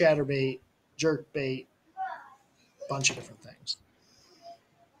 whether it's chatterbait, jerkbait, bunch of different things.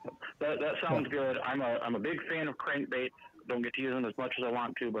 That sounds good. I'm a big fan of crankbaits. Don't get to use them as much as I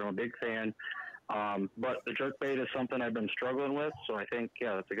want to, but I'm a big fan. But the jerkbait is something I've been struggling with, so I think,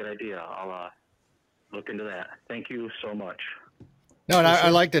 that's a good idea. I'll look into that. Thank you so much. No, and I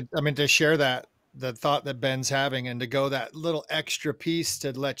like to share the thought that Ben's having, and to go that little extra piece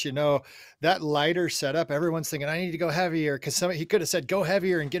to let you know that lighter setup. Everyone's thinking I need to go heavier, because he could have said go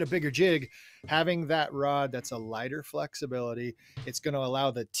heavier and get a bigger jig. Having that rod that's a lighter flexibility, it's going to allow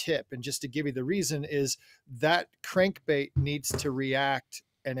the tip. And just to give you the reason is that crankbait needs to react,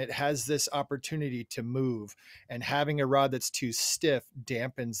 and it has this opportunity to move, and having a rod that's too stiff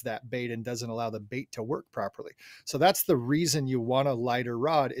dampens that bait and doesn't allow the bait to work properly. So that's the reason you want a lighter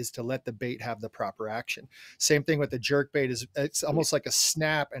rod, is to let the bait have the proper action. Same thing with the jerk bait, is it's almost like a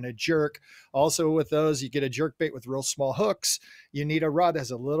snap and a jerk. Also with those, you get a jerk bait with real small hooks. You need a rod that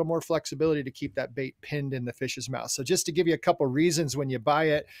has a little more flexibility to keep that bait pinned in the fish's mouth. So just to give you a couple reasons when you buy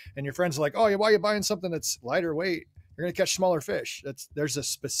it, and your friends are like, oh, why are you buying something that's lighter weight? You're going to catch smaller fish. There's a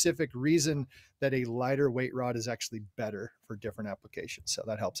specific reason that a lighter weight rod is actually better for different applications. So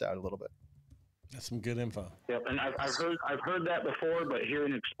that helps out a little bit. That's some good info. Yep, and I've heard that before, but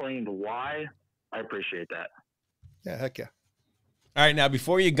hearing explained why, I appreciate that. Yeah, heck yeah. All right, now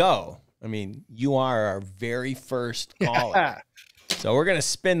before you go, you are our very first caller. Yeah. So we're going to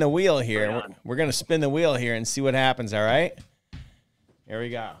spin the wheel here. We're going to spin the wheel here and see what happens, all right? Here we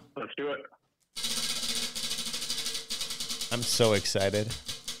go. Let's do it. I'm so excited.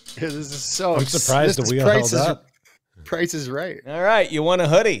 Yeah, this is so. I'm surprised the wheel held up. Price is right. All right, you won a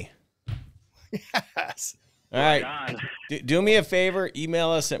hoodie. Yes. All right. Do me a favor. Email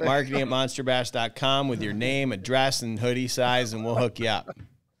us at marketing@monsterbass.com with your name, address, and hoodie size, and we'll hook you up.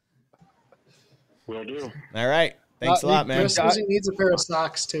 Will do. All right. Thanks a lot, man. Chris says he needs a pair of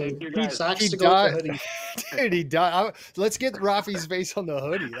socks too. Socks to go with the hoodie. Dude, he died. Let's get Raphie's face on the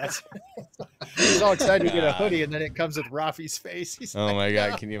hoodie. He's all excited to get a hoodie, and then it comes with Raphie's face. He's oh like, my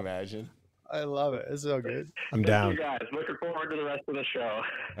God, can you imagine? I love it. It's so good. I'm down. You guys, looking forward to the rest of the show.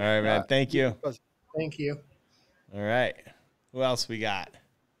 All right, man. Thank you. Thank you. All right. Who else we got?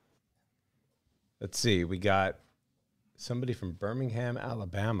 Let's see. We got somebody from Birmingham,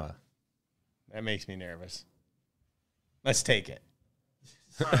 Alabama. That makes me nervous. Let's take it.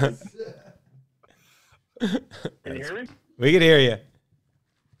 Can you hear me? We can hear you.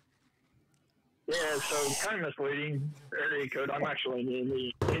 Yeah, so kind of misleading area code. I'm actually in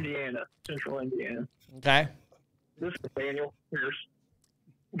the Indiana, central Indiana. Okay. This is Daniel. Here's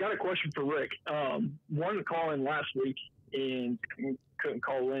got a question for Rick. Wanted to call in last week and couldn't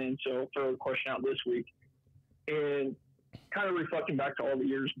call in, so I'll throw a question out this week. And kind of reflecting back to all the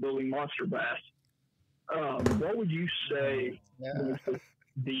years building Monster Bass, what would you say was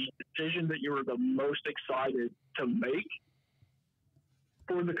the decision that you were the most excited to make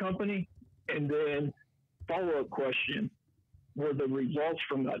for the company? And then follow-up question, were the results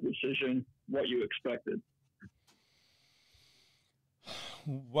from that decision what you expected?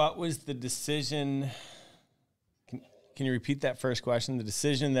 What was the decision? Can you repeat that first question? The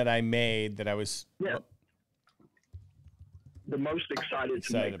decision that I made that I was the most excited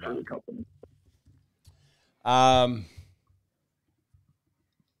to make for the company.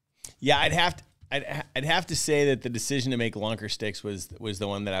 Yeah, I'd have to say that the decision to make lunker sticks was the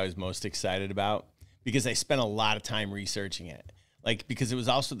one that I was most excited about, because I spent a lot of time researching it. Like, because it was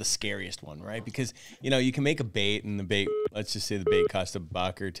also the scariest one, right? Because, you can make a bait, and the bait, let's just say the bait cost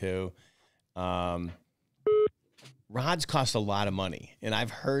 $1 or $2. Rods cost a lot of money. And I've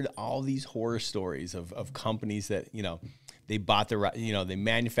heard all these horror stories of companies that, they bought they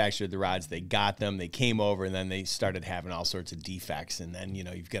manufactured the rods, they got them, they came over, and then they started having all sorts of defects. And then,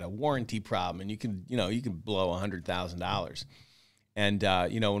 you've got a warranty problem, and you can blow $100,000. And,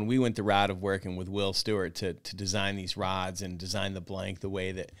 when we went the route of working with Will Stewart to design these rods and design the blank the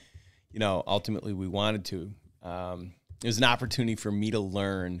way that, ultimately we wanted to, it was an opportunity for me to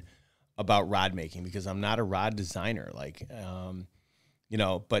learn about rod making, because I'm not a rod designer,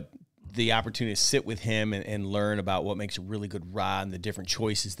 but the opportunity to sit with him and learn about what makes a really good rod and the different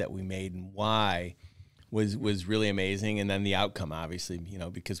choices that we made and why was really amazing. And then the outcome, obviously,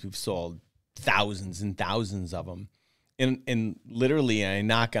 because we've sold thousands and thousands of them. And literally, I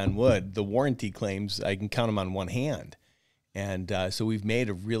knock on wood, the warranty claims, I can count them on one hand. And so we've made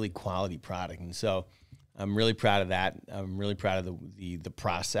a really quality product. And so I'm really proud of that. I'm really proud of the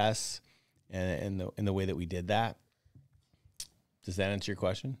process and the way that we did that. Does that answer your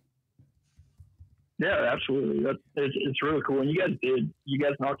question? Yeah, absolutely. It's really cool. And you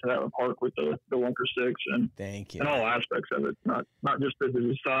guys knocked it out of the park with the lunker sticks thank you, and all aspects of it. Not just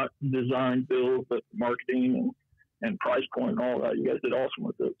the design, build, but marketing and price point and all that. You guys did awesome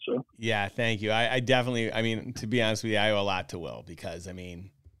with it. So yeah, thank you. I definitely, to be honest with you, I owe a lot to Will, because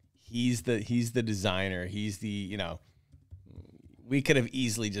he's the designer. He's the, we could have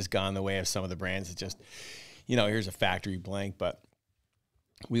easily just gone the way of some of the brands that just, here's a factory blank, but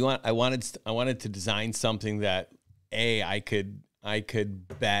I wanted to design something that I could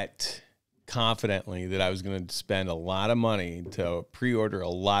bet confidently that I was going to spend a lot of money to pre-order a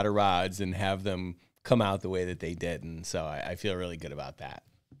lot of rods and have them come out the way that they did. And so I feel really good about that.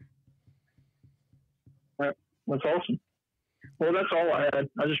 Right. That's awesome. Well, that's all I had.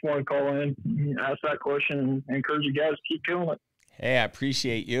 I just want to call in, ask that question, and encourage you guys to keep killing it. Hey, I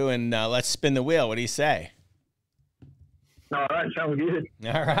appreciate you. And let's spin the wheel. What do you say? All right. Sounds good.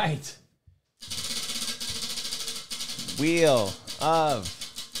 All right. Wheel of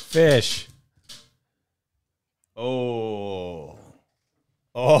fish. Oh.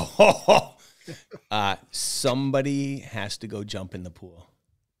 Somebody has to go jump in the pool.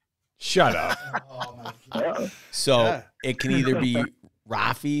 Shut up. Oh my God. So it can either be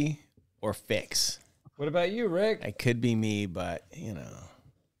Raphie or Fix. What about you, Rick? It could be me, but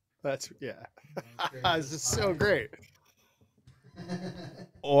That's this is so great.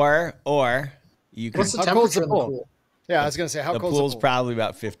 Or you could. What's the temperature in the pool? Yeah, I was gonna say, how the cold pool's is the pool? probably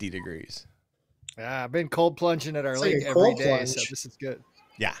about 50 degrees. Yeah, I've been cold plunging at our It's lake like a every cold day, plunge. so this is good.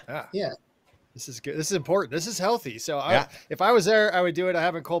 Yeah. Yeah. This is good. This is important. This is healthy. So if I was there, I would do it. I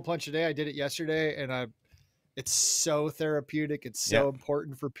haven't cold plunged today. I did it yesterday, and it's so therapeutic. It's so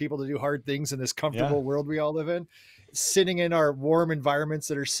important for people to do hard things in this comfortable world we all live in. Sitting in our warm environments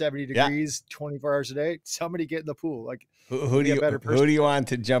that are 70 degrees 24 hours a day. Somebody get in the pool. Like who do you want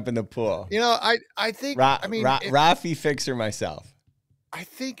to jump in the pool? You know, I think Raphie, Fix, or myself. I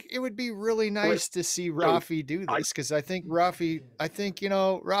think it would be really nice to see Raphie do this, because I think Raphie,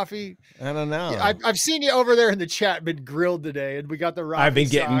 Raphie. I don't know. I've seen you over there in the chat, been grilled today, and we got the Raphie. I've been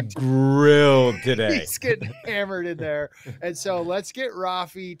getting grilled today. He's getting hammered in there, and so let's get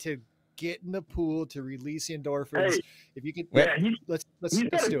Raphie to get in the pool to release the endorphins. Hey, if you can, let's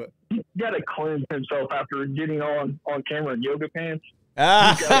do it. He's got to cleanse himself after getting on camera in yoga pants.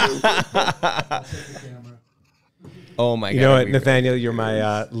 Oh my God! You know what, Nathaniel? You're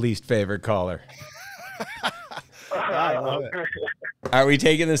my least favorite caller. I love it. Are we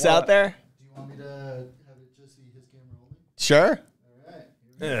taking this out there? Do you want me to have it just see his camera only? Sure.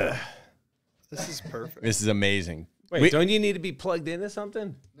 All right. This is perfect. This is amazing. Wait, don't you need to be plugged into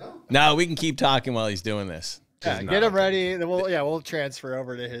something? No, we can keep talking while he's doing this. Yeah, get him ready. Then we'll transfer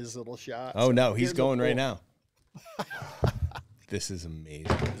over to his little shot. Oh no, he's going right now. This is amazing.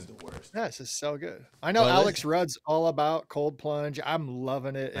 This is the worst. Yeah, this is so good. I know Alex Rudd's all about cold plunge. I'm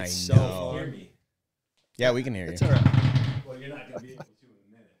loving it. It's so fun. Hear me. Yeah, we can hear you. It's all right. Well, you're not going to be able to in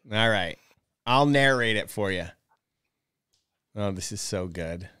a minute. All right. I'll narrate it for you. Oh, this is so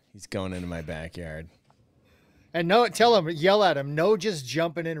good. He's going into my backyard. And yell at him. No, just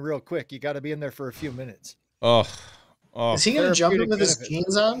jumping in real quick. You got to be in there for a few minutes. Oh. Is he going to jump in with his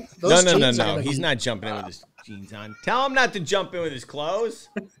jeans on? No. He's not jumping in with his jeans on. Tell him not to jump in with his clothes.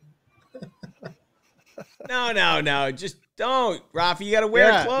 No. Just don't. Raphie, you got to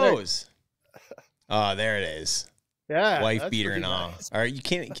wear clothes. Oh, there it is. Yeah. Wife beater and all. Nice. All right.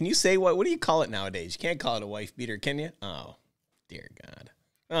 Can you say what do you call it nowadays? You can't call it a wife beater, can you? Oh, dear God.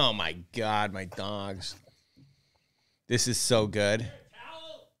 Oh my God, my dogs. This is so good.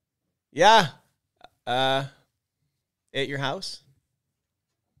 Yeah. At your house?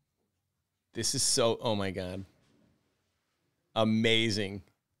 This is so, oh my God. Amazing.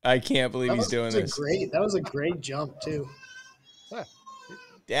 I can't believe he's doing this. That was a great jump too.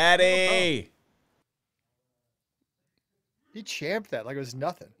 Daddy. He champed that like it was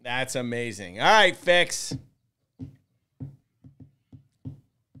nothing. That's amazing. All right, Fix.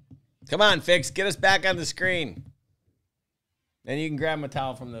 Come on, Fix. Get us back on the screen. Then you can grab my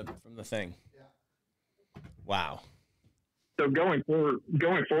towel from the thing. Yeah. Wow. So going forward,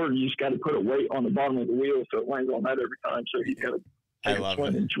 you just got to put a weight on the bottom of the wheel so it lands on that every time. So he's got to take a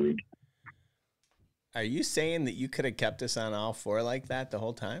swing each week. Are you saying that you could have kept us on all four like that the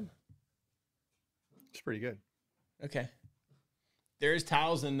whole time? It's pretty good. Okay. There's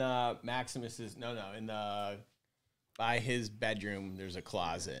towels in Maximus's. By his bedroom. There's a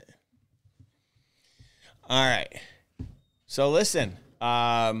closet. All right. So listen,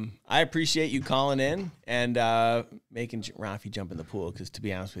 I appreciate you calling in and making Raphie jump in the pool, because to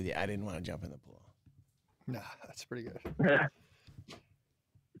be honest with you, I didn't want to jump in the pool. Nah, that's pretty good.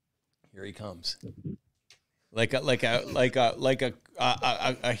 Here he comes, like a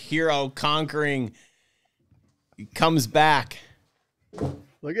hero conquering. He comes back.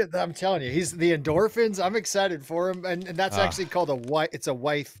 Look at that! I'm telling you, he's the endorphins. I'm excited for him, and that's actually called it's a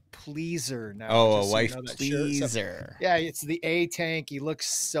wife pleaser now. Oh, a wife pleaser. So, yeah, it's the A tank. He looks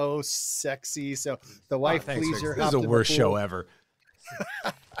so sexy. So the wife pleaser. This is the worst show ever.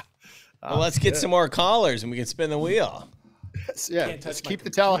 Well, let's get some more callers, and we can spin the wheel. Yeah, just keep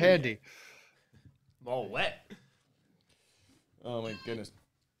the towel handy. I'm all wet. Oh my goodness.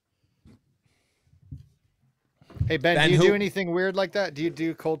 Hey, Ben, do you do anything weird like that? Do you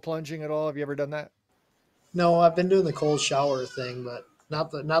do cold plunging at all? Have you ever done that? No, I've been doing the cold shower thing, but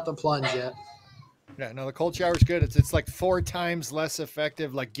not the plunge yet. Yeah, no, the cold shower is good. It's like 4 times less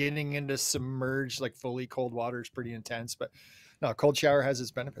effective. Like getting into submerged, like fully cold water is pretty intense. But no, cold shower has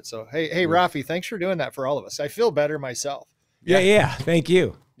its benefits. So hey, Raphie, thanks for doing that for all of us. I feel better myself. Yeah. Thank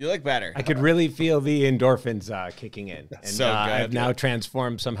you. You look better. I could really feel the endorphins kicking in. And so good. I've now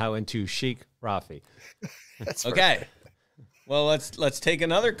transformed somehow into chic Raphie. That's okay. Perfect. Well, let's take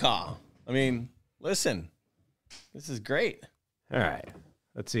another call. I mean, listen, this is great. All right.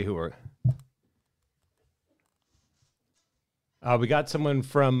 Let's see who we're. We got someone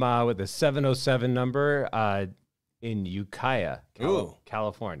from with a 707 number in Ukiah,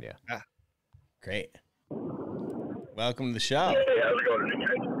 California. Ah, great. Welcome to the show. Hey, how's it going today?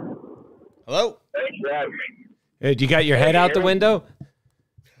 Hello. Thanks for having me. Hey, you got your head out the window?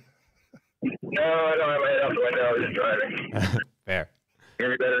 No, I don't have my head out the window. I was just driving. Fair. Hear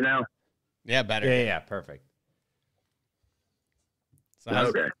me better now? Yeah, better. Yeah, perfect. So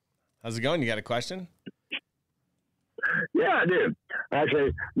how's it going? You got a question? Yeah, I do.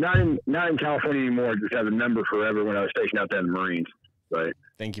 Actually, not in California anymore. Just have a number forever when I was stationed out there in the Marines. But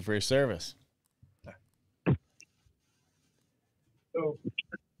thank you for your service. So,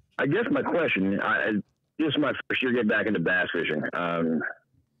 I guess my question, this is my first year getting back into bass fishing.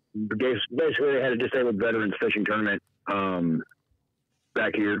 Basically, they had a disabled veterans fishing tournament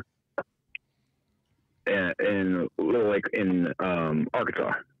back here in Little Lake in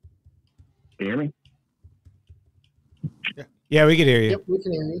Arkansas. Can you hear me? Yeah, we can hear you. Yep, we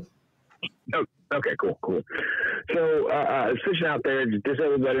can hear you. Oh, okay, cool. So I was fishing out there,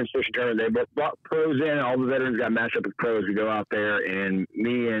 disabled veterans fishing tournament. They brought pros in. All the veterans got matched up with pros. We go out there, and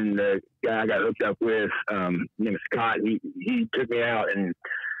me and the guy I got hooked up with, named Scott, he took me out and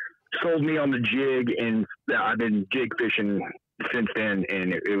sold me on the jig, and I've been jig fishing since then,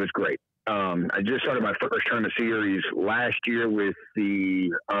 and it was great. I just started my first tournament series last year with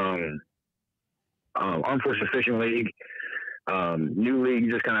the Armed Forces Fishing League. New league,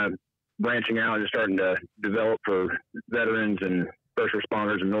 just kind of branching out and starting to develop for veterans and first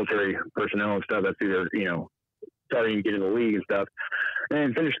responders and military personnel and stuff. That's either, starting to get in the league and stuff.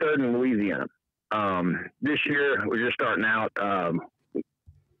 And finished third in Louisiana. This year, we're just starting out.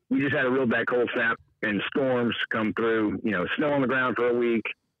 We just had a real bad cold snap and storms come through, snow on the ground for a week.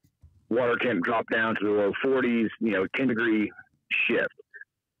 Water temp dropped down to the low 40s, 10-degree shift.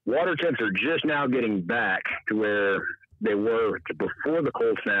 Water temps are just now getting back to where they were before the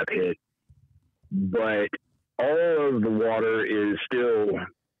cold snap hit, but all of the water is still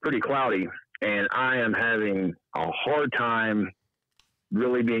pretty cloudy, and I am having a hard time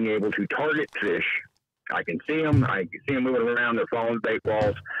really being able to target fish. I can see them moving around, they're following bait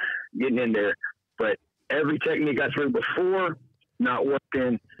balls, getting in there, but every technique I threw before, not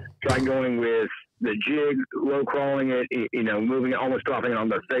working. Tried going with the jig, low crawling it, moving it, almost dropping it on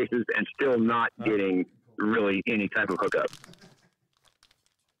their faces, and still not getting really any type of hookup.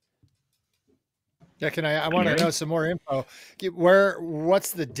 Yeah, I want to know some more info.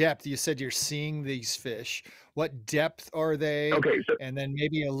 What's the depth? You said you're seeing these fish. What depth are they? Okay, and then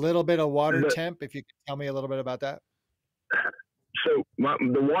maybe a little bit of water temp, if you could tell me a little bit about that. So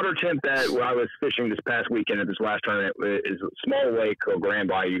the water temp that I was fishing this past weekend at this last tournament is a small lake called Grand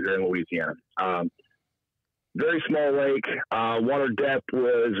Bayou here in Louisiana. Very small lake. Water depth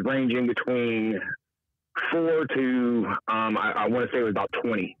was ranging between 4 to, I want to say it was about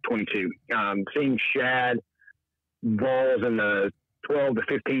 20, 22. Seeing shad balls in the 12 to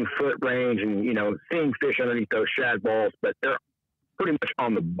 15 foot range and, seeing fish underneath those shad balls, but they're pretty much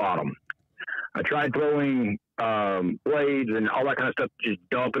on the bottom. I tried throwing blades and all that kind of stuff, just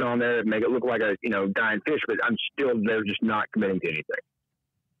dump it on there and make it look like a, dying fish, but they're just not committing to anything.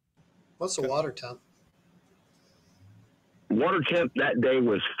 What's the water temp? Water temp that day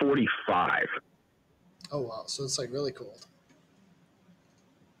was 45. Oh, wow. So it's like really cold.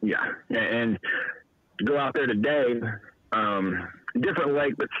 Yeah. And to go out there today, different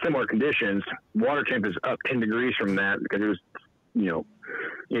lake, but similar conditions, water temp is up 10 degrees from that because it was,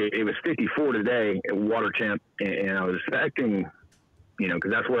 it was 54 today at water temp, and I was expecting, because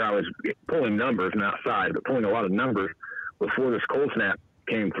that's where I was pulling numbers, not outside, but pulling a lot of numbers before this cold snap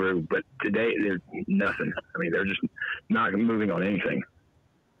came through. But today, there's nothing. I mean, they're just not moving on anything.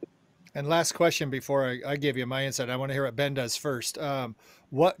 And last question before I give you my insight, I want to hear what Ben does first.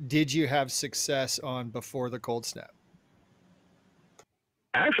 What did you have success on before the cold snap?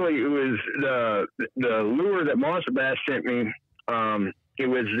 Actually, it was the lure that MONSTERBASS sent me. It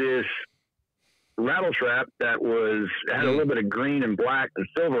was this rattle trap that had a little bit of green and black and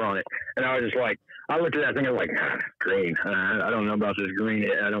silver on it. And I was just like, I looked at that thing, I was like, green. I don't know about this green.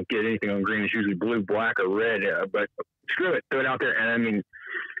 I don't get anything on green. It's usually blue, black, or red. But screw it, throw it out there. And I mean,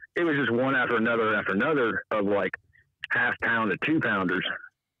 it was just one after another of like half pound to 2 pounders.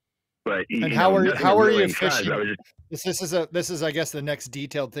 But how are you fishing? This is I guess the next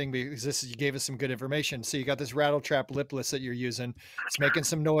detailed thing, because you gave us some good information. So you got this rattle trap lipless that you're using. It's making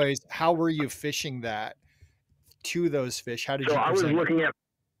some noise. How were you fishing that to those fish? How did you? I was looking at.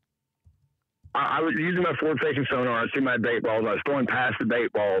 I was using my forward facing sonar. I see my bait balls. I was throwing past the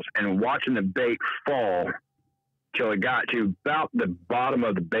bait balls and watching the bait fall till it got to about the bottom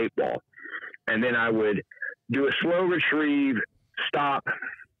of the bait ball, and then I would do a slow retrieve, stop,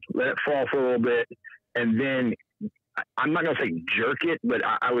 let it fall for a little bit, and then I'm not going to say jerk it, but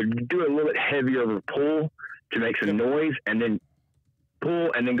I would do a little bit heavier of a pull to make some noise, and then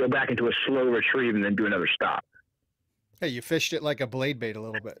pull, and then go back into a slow retrieve, and then do another stop. Hey, you fished it like a blade bait a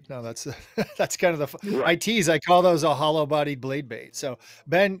little bit. No, that's that's kind of the I tease. I call those a hollow bodied blade bait. So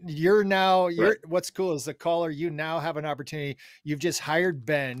Ben, what's cool is the caller. You now have an opportunity. You've just hired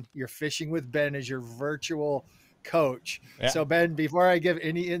Ben. You're fishing with Ben as your virtual coach. Yeah. So Ben, before I give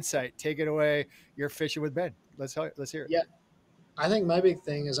any insight, take it away. You're fishing with Ben. Let's hear it. Yeah. I think my big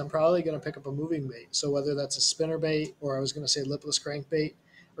thing is I'm probably going to pick up a moving bait. So whether that's a spinner bait, or I was going to say lipless crankbait,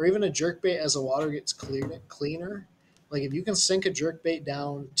 or even a jerk bait as the water gets cleaner. Like if you can sink a jerk bait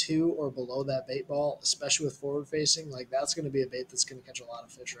down to or below that bait ball, especially with forward facing, like that's going to be a bait that's going to catch a lot of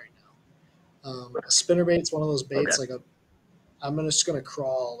fish right now. A spinner bait's one of those baits. Okay. I'm just going to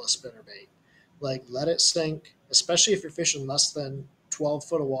crawl a spinner bait. Like let it sink, especially if you're fishing less than 12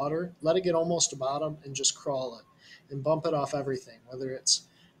 foot of water. Let it get almost to bottom and just crawl it and bump it off everything, whether it's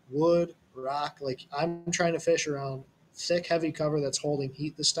wood, rock. Like I'm trying to fish around thick, heavy cover that's holding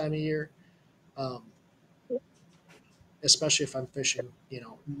heat this time of year. Especially if I'm fishing,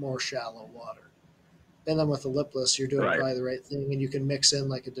 more shallow water. And then with the lipless, you're doing probably the right thing, and you can mix in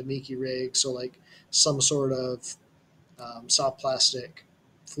like a Demiki rig, so like some sort of soft plastic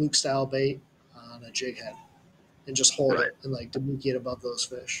fluke style bait on a jig head, and just hold it and like Demiki it above those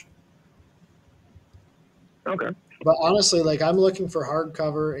fish. Okay. But honestly, like I'm looking for hard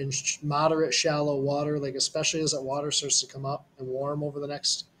cover in moderate shallow water, like especially as that water starts to come up and warm over the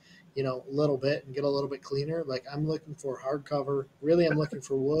next little bit and get a little bit cleaner. Like I'm looking for hard cover. Really, I'm looking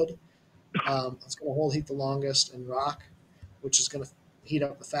for wood. It's going to hold heat the longest, and rock, which is going to heat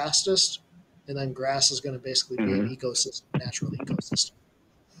up the fastest. And then grass is going to basically be an ecosystem, natural ecosystem.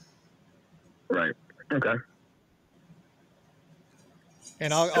 Right. Okay.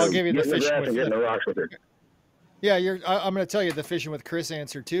 And I'll give you the fishing with the rocks with it. Yeah, I'm going to tell you the fishing with Chris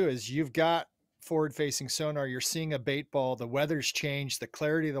answer too is you've got forward-facing sonar, you're seeing a bait ball, the weather's changed, the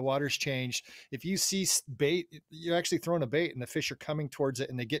clarity of the water's changed. If you see bait, you're actually throwing a bait and the fish are coming towards it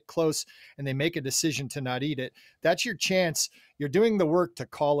and they get close and they make a decision to not eat it. That's your chance. You're doing the work to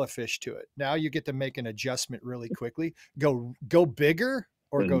call a fish to it. Now you get to make an adjustment really quickly. Go bigger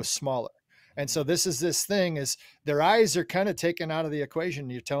or go smaller. And so this thing is their eyes are kind of taken out of the equation.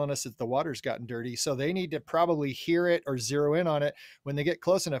 You're telling us that the water's gotten dirty. So they need to probably hear it or zero in on it when they get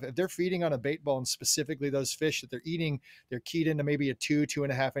close enough. If they're feeding on a bait ball, and specifically those fish that they're eating, they're keyed into maybe a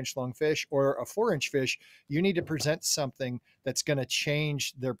 2.5 inch long fish or a 4-inch fish, you need to present something that's going to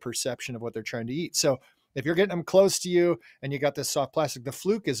change their perception of what they're trying to eat. So if you're getting them close to you and you got this soft plastic, the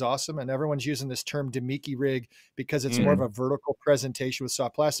fluke is awesome. And everyone's using this term Demiki rig because it's more of a vertical presentation with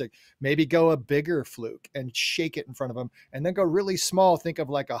soft plastic. Maybe go a bigger fluke and shake it in front of them, and then go really small. Think of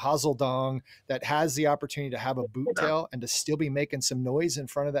like a hazeldong that has the opportunity to have a boot tail and to still be making some noise in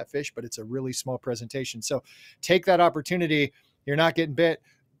front of that fish, but it's a really small presentation. So take that opportunity. You're not getting bit,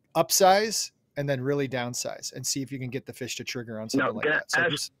 upsize, and then really downsize and see if you can get the fish to trigger on something like that. So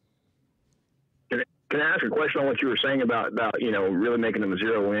Can I ask a question on what you were saying about really making them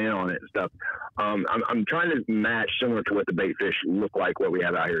zero in on it and stuff? I'm trying to match similar to what the bait fish look like, what we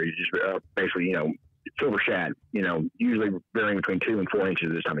have out here. You just basically, silver shad, usually varying between 2 and 4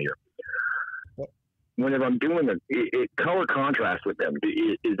 inches this time of year. Whenever I'm doing it color contrast with them,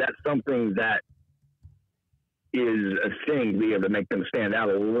 is that something that is a thing to be able to make them stand out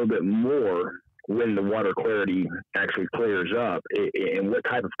a little bit more when the water clarity actually clears up, and what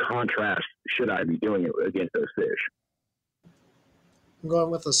type of contrast should I be doing it against those fish? I'm going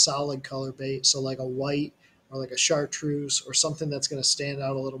with a solid color bait, so like a white or like a chartreuse or something that's going to stand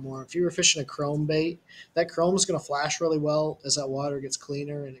out a little more. If you were fishing a chrome bait, that chrome is going to flash really well as that water gets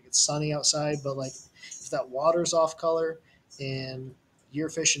cleaner and it gets sunny outside. But like if that water's off color and you're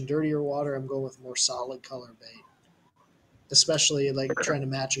fishing dirtier water, I'm going with more solid color bait. Especially like trying to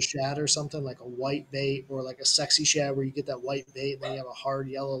match a shad or something, like a white bait or like a sexy shad where you get that white bait and then you have a hard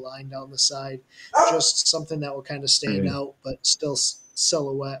yellow line down the side. Just something that will kind of stand out but still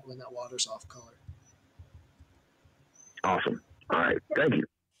silhouette when that water's off color. Awesome. All right. Thank you.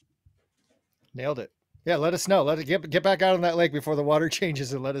 Nailed it. Yeah, let us know. Let it get back out on that lake before the water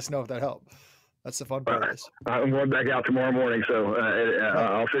changes and let us know if that helped. That's the fun part of this. I'm going back out tomorrow morning, so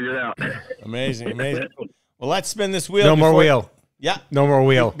I'll figure it out. Amazing. Well, let's spin this wheel. No more wheel. Yeah. No more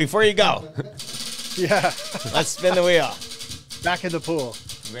wheel. Before you go. Yeah. Let's spin the wheel. Back in the pool.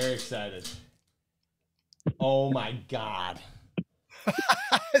 Very excited. Oh, my God.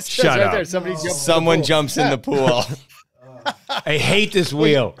 Shut up. There. Someone jumps in the pool. I hate this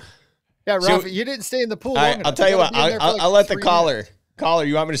wheel. Yeah, Raphie, you didn't stay in the pool long enough. I'll tell you what. I'll let the caller. Caller,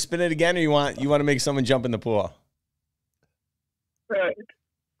 you want me to spin it again, or you want to make someone jump in the pool?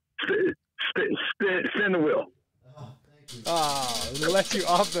 Spin the wheel. Oh, let you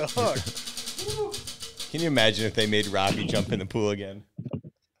off the hook. Can you imagine if they made Raphie jump in the pool again?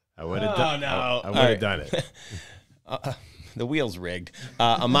 I would have done. No. I would have done it. The wheel's rigged.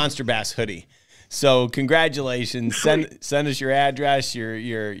 A Monster Bass hoodie. So congratulations. Send us your address,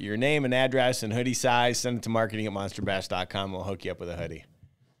 your name and address and hoodie size. Send it to marketing@monsterbass.com. We'll hook you up with a hoodie.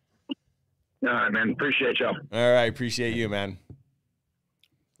 All right, man. Appreciate y'all. All right. Appreciate you, man.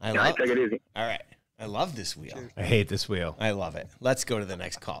 All right, take it easy. All right. I love this wheel. I hate this wheel. I love it. Let's go to the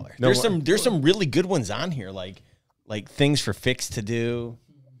next caller. No, there's some really good ones on here, like things for Fix to do.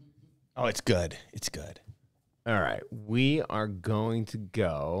 Oh, it's good. It's good. All right. We are going to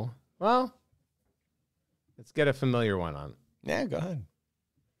go. Well, let's get a familiar one on. Yeah, go ahead.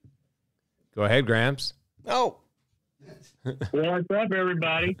 Go ahead, Gramps. Oh. What's up,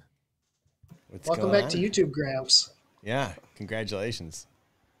 everybody? Welcome back to YouTube, Gramps. Yeah, congratulations.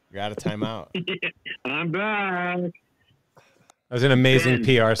 You're out of timeout. I'm back. That was an amazing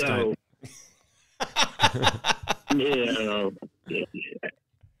PR stunt.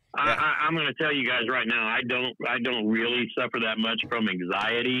 I'm going to tell you guys right now, I don't really suffer that much from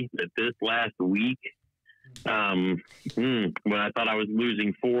anxiety. But this last week, when I thought I was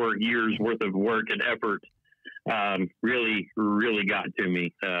losing 4 years worth of work and effort, really got to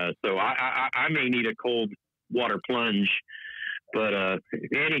me. So I may need a cold water plunge. But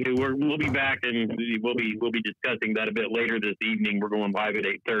anywho, we'll be back, and we'll be discussing that a bit later this evening. We're going live at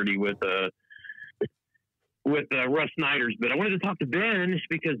 8:30 with Russ Snyder's. But I wanted to talk to Ben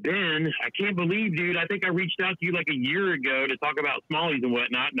because Ben, I can't believe, dude. I think I reached out to you like a year ago to talk about smallies and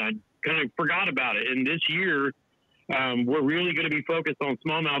whatnot, and I kind of forgot about it. And this year, we're really going to be focused on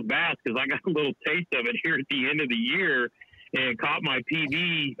smallmouth bass because I got a little taste of it here at the end of the year and caught my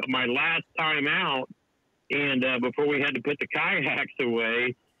PB my last time out. And before we had to put the kayaks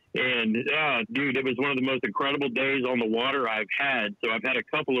away, and dude, it was one of the most incredible days on the water I've had. So I've had a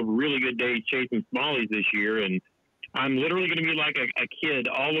couple of really good days chasing smallies this year, and I'm literally going to be like a kid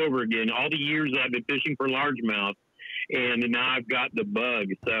all over again. All the years that I've been fishing for largemouth, and now I've got the bug.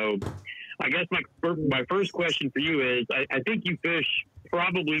 So I guess my first question for you is, I think you fish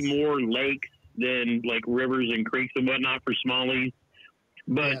probably more lakes than like rivers and creeks and whatnot for smallies,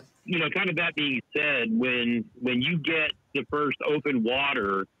 but. Yeah. You know, kind of that being said, when you get the first open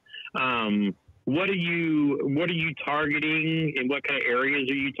water, what are you targeting, and what kind of areas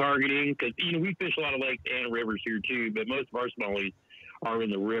are you targeting? Because we fish a lot of lakes and rivers here too, but most of our smallies are in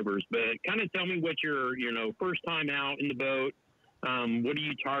the rivers. But kind of tell me what your first time out in the boat. What are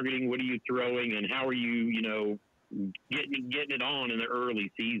you targeting? What are you throwing? And how are you getting it on in the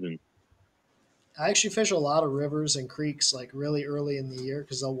early season? I actually fish a lot of rivers and creeks like really early in the year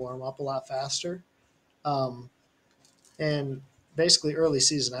because they'll warm up a lot faster. And basically early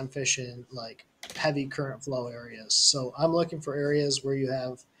season, I'm fishing like heavy current flow areas. So I'm looking for areas where you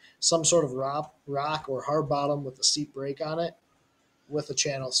have some sort of rock or hard bottom with a steep break on it with a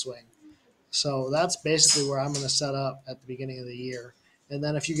channel swing. So that's basically where I'm going to set up at the beginning of the year. And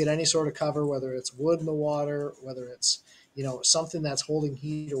then if you get any sort of cover, whether it's wood in the water, whether it's something that's holding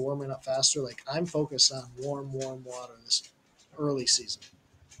heat or warming up faster, like I'm focused on warm water this early season.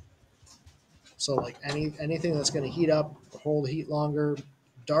 So like anything that's going to heat up, hold heat longer,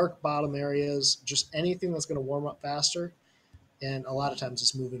 dark bottom areas, just anything that's going to warm up faster. And a lot of times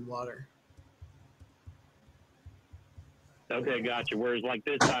it's moving water. Okay, gotcha. Whereas like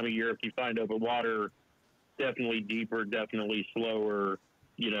this time of year, if you find open water, definitely deeper, definitely slower,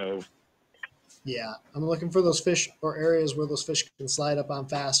 Yeah, I'm looking for those fish or areas where those fish can slide up on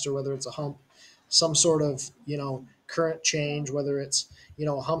faster, whether it's a hump, some sort of, current change, whether it's,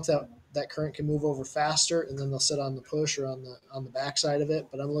 a hump that current can move over faster and then they'll sit on the push or on the backside of it.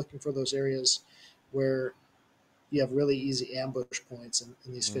 But I'm looking for those areas where you have really easy ambush points and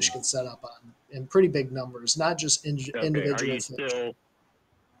these fish can set up on in pretty big numbers, not just individual fish.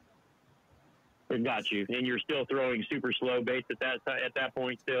 Got you. And you're still throwing super slow baits at that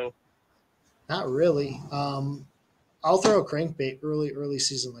point still? Not really. I'll throw a crankbait early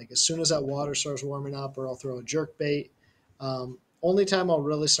season, like as soon as that water starts warming up, or I'll throw a jerk bait. Only time I'll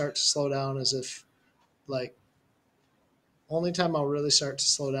really start to slow down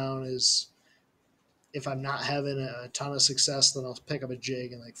is if I'm not having a ton of success, then I'll pick up a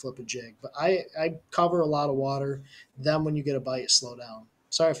jig and like flip a jig. But I cover a lot of water. Then when you get a bite, slow down.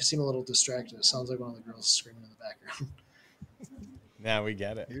 Sorry if I seem a little distracted. It sounds like one of the girls screaming in the background. Now we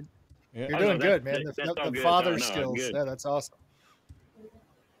get it. You're doing good, man. The father skills. Yeah, that's awesome.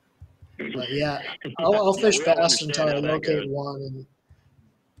 But yeah, I'll fish fast until I locate one. And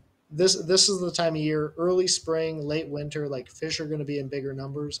this is the time of year, early spring, late winter, like fish are going to be in bigger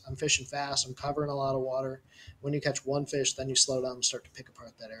numbers. I'm fishing fast. I'm covering a lot of water. When you catch one fish, then you slow down and start to pick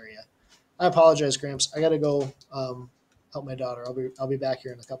apart that area. I apologize, Gramps. I got to go help my daughter. I'll be back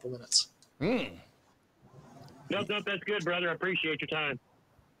here in a couple minutes. Nope, that's good, brother. I appreciate your time.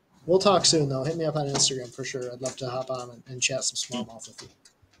 We'll talk soon, though. Hit me up on Instagram for sure. I'd love to hop on and chat some smallmouth with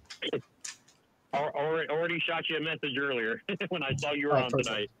you. Already shot you a message earlier when I saw you were on perfect.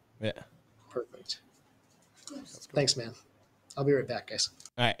 tonight. Yeah. Perfect. Thanks, man. I'll be right back, guys.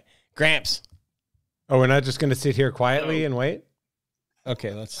 All right. Gramps. Oh, we're not just going to sit here quietly and wait?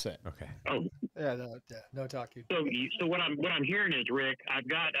 Okay, let's sit. Okay. Oh, Yeah, no talking. so what I'm hearing is, Rick, I've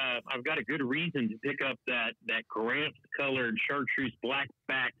got a good reason to pick up that Gramps colored chartreuse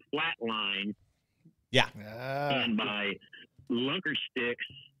blackback flatline. Yeah. And my lunker sticks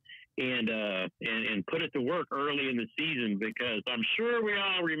and put it to work early in the season, because I'm sure we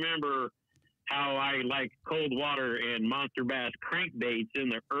all remember how I like cold water and monster bass crankbaits in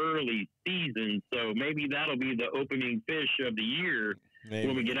the early season. So maybe that'll be the opening fish of the year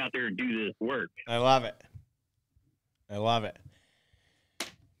when we get out there and do this work. I love it. I love it.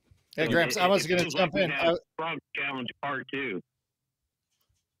 Hey, Gramps, I was going to jump in. Frog Challenge Part 2.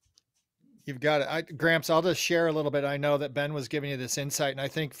 You've got it. Gramps, I'll just share a little bit. I know that Ben was giving you this insight, and I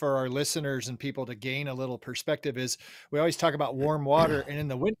think for our listeners and people to gain a little perspective is we always talk about warm water, and in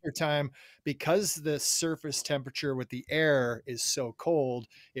the wintertime, because the surface temperature with the air is so cold,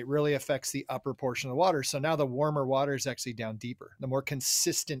 it really affects the upper portion of the water. So now the warmer water is actually down deeper. The more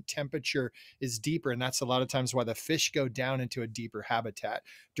consistent temperature is deeper, and that's a lot of times why the fish go down into a deeper habitat.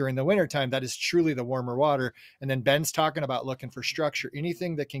 During the wintertime, that is truly the warmer water. And then Ben's talking about looking for structure,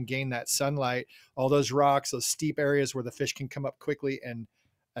 anything that can gain that sunlight, all those rocks, those steep areas where the fish can come up quickly and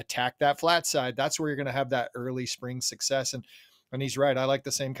attack that flat side. That's where you're going to have that early spring success. And he's right. I like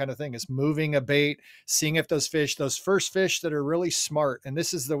the same kind of thing, is moving a bait, seeing if those first fish that are really smart. And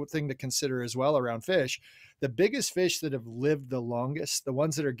this is the thing to consider as well around fish. The biggest fish that have lived the longest, the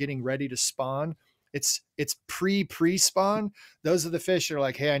ones that are getting ready to spawn, it's pre-spawn. Those are the fish that are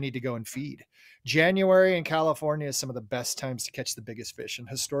like, hey, I need to go and feed. January in California is some of the best times to catch the biggest fish. And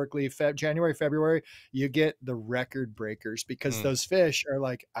historically, January, February, you get the record breakers, because those fish are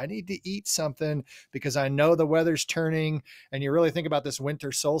like, I need to eat something because I know the weather's turning. And you really think about this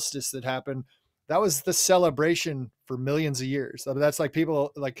winter solstice that happened. That was the celebration for millions of years. That's like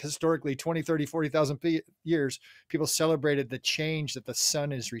people, like historically 20, 30, 40,000 years, people celebrated the change that the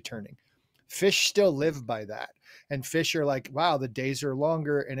sun is returning. Fish still live by that. And fish are like, wow, the days are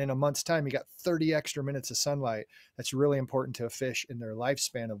longer. And in a month's time, you got 30 extra minutes of sunlight. That's really important to a fish in their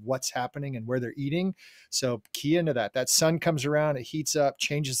lifespan of what's happening and where they're eating. So key into that. That sun comes around, it heats up,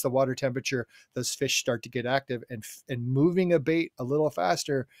 changes the water temperature. Those fish start to get active, and moving a bait a little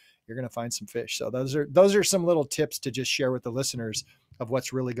faster, you're going to find some fish. So those are some little tips to just share with the listeners of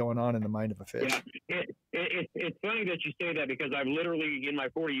what's really going on in the mind of a fish. Yeah. It's funny that you say that, because I've literally, in my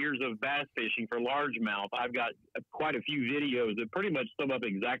 40 years of bass fishing for largemouth, I've got quite a few videos that pretty much sum up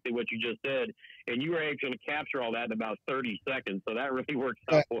exactly what you just said. And you were able to capture all that in about 30 seconds. So that really works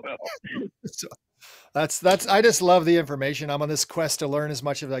out well. So that's I just love the information. I'm on this quest to learn as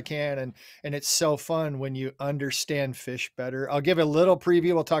much as I can, and it's so fun when you understand fish better. I'll give a little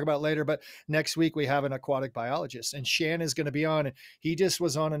preview, we'll talk about it later, but next week we have an aquatic biologist, and Shan is going to be on, and he just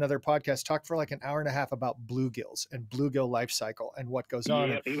was on another podcast, talked for like an hour and a half about bluegills and bluegill life cycle and what goes on.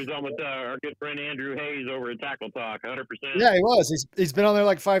 Yeah, he was on with our good friend Andrew Hayes over at Tackle Talk, 100%. Yeah, he was. He's been on there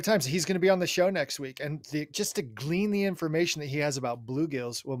like 5 times. He's going to be on the show next week, and just to glean the information that he has about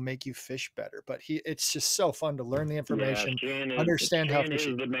bluegills will make you fish better. But it's just so fun to learn the information, understand how fish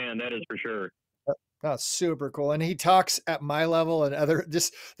is the man, that is for sure. Oh, super cool. And he talks at my level and other,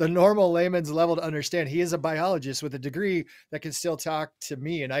 just the normal layman's level to understand. He is a biologist with a degree that can still talk to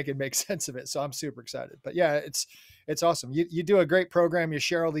me and I can make sense of it. So I'm super excited. But yeah, it's awesome. You do a great program. You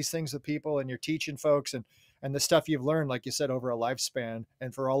share all these things with people, and you're teaching folks and the stuff you've learned, like you said, over a lifespan.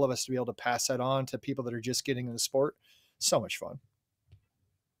 And for all of us to be able to pass that on to people that are just getting in the sport, so much fun.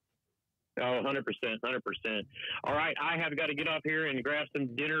 Oh, 100%, 100%. All right, I have got to get off here and grab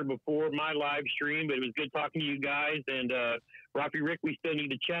some dinner before my live stream, but it was good talking to you guys. And Raphie, Rick, we still need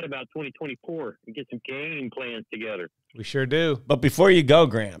to chat about 2024 and get some game plans together. We sure do. But before you go,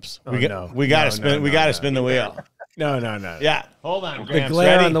 Gramps, we got to spin the wheel. No. Yeah, hold on, Gramps. The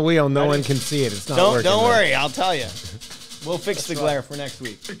glare on the wheel, no one can see it. It's not working. Don't worry, I'll tell you. We'll fix the glare for next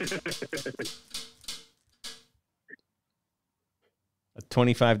week. A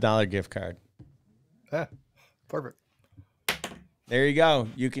 $25 gift card. Yeah, perfect. There you go.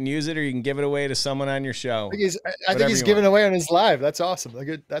 You can use it, or you can give it away to someone on your show. I think he's giving away on his live. That's awesome.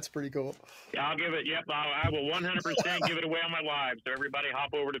 That's pretty cool. Yeah, I'll give it. Yep, I will 100% give it away on my live. So everybody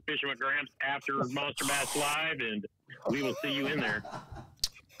hop over to Fishing with Gramps after Monster Bass Live, and we will see you in there.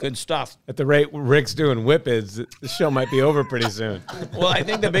 Good stuff. At the rate Rick's doing whippets, the show might be over pretty soon. Well, I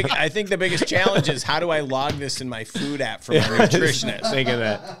think the biggest challenge is how do I log this in my food app for my nutritionist? Thinking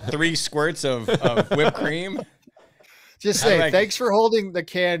that 3 squirts of whipped cream. Just say thanks for holding the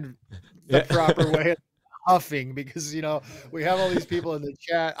can the proper way, huffing, because we have all these people in the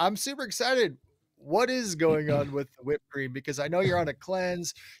chat. I'm super excited. What is going on with the whipped cream? Because I know you're on a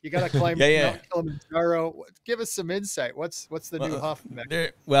cleanse. You got to climb Mount Kilimanjaro. Give us some insight. What's the new huff?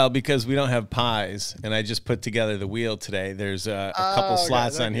 Well, because we don't have pies, and I just put together the wheel today. There's a couple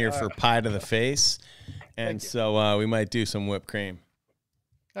slots on here for pie to the face, and so we might do some whipped cream.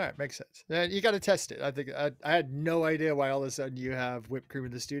 All right, makes sense. You got to test it. I think I had no idea why all of a sudden you have whipped cream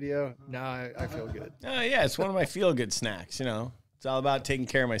in the studio. Now I feel good. Oh yeah, it's one of my feel-good snacks. It's all about taking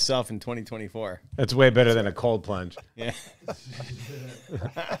care of myself in 2024. That's way better than a cold plunge. Yeah.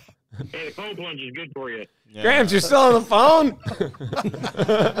 Hey, the cold plunge is good for you. Yeah. Gramps, you're still on the phone? Get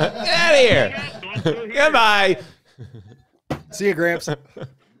out of here. Goodbye. See you, Gramps. All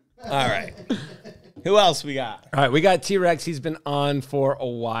right. Who else we got? All right, we got T-Rex. He's been on for a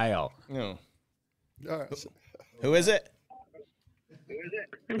while. No. All right. Who is it?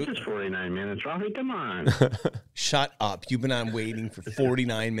 It's just 49 minutes, Raphie. Come on. Shut up. You've been on waiting for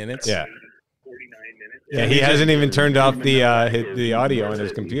 49 minutes? Yeah. Yeah, he hasn't even turned off the audio on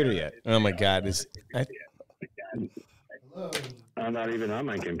his computer yet. Oh, my God. I'm not even on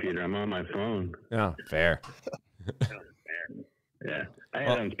my computer. I'm on my phone. Oh, fair. Yeah. I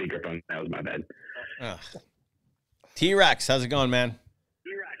had it on speakerphone. That was my bad. T-Rex, how's it going, man?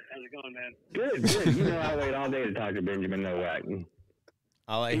 Good, good. I wait all day to talk to Benjamin Nowak.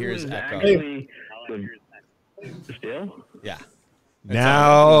 All I hear is echo. Still? Yeah.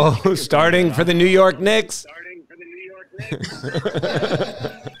 Now, starting for the New York Knicks.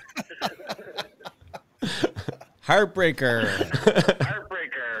 Heartbreaker.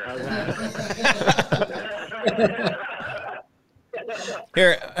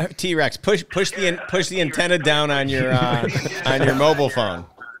 Here, T-Rex, push the antenna down on your mobile phone.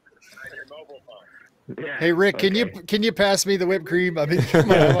 Yeah. Hey Rick, can you pass me the whipped cream? I mean,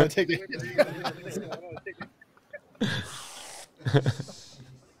 come on, I want to take it.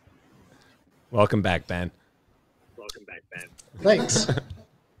 Welcome back, Ben. Thanks.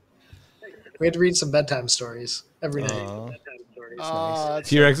 We had to read some bedtime stories every night. Nice.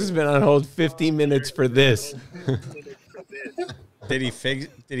 T-Rex has been on hold 50 minutes for this. Did he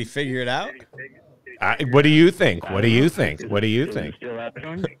figure it out? What do you think? What do you think? What do you think? Still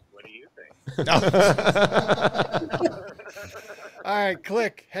happening? All right,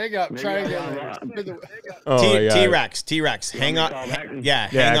 click. Hang up. Try again. Oh, T-Rex, hang up. Hang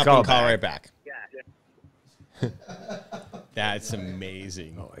up call and call back. right back. That's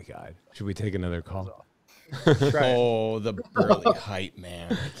amazing. Oh my God! Should we take another call? Oh, the burly hype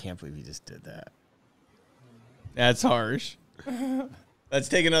man! I can't believe you just did that. That's harsh. Let's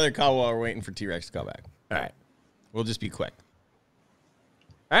take another call while we're waiting for T-Rex to call back. All right. We'll just be quick.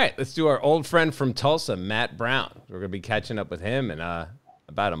 All right, let's do our old friend from Tulsa, Matt Brown. We're going to be catching up with him in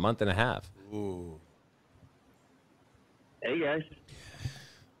about a month and a half. Ooh. Hey, guys.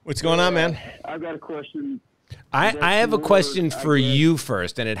 What's going on, man? I've got a question. I have a question for you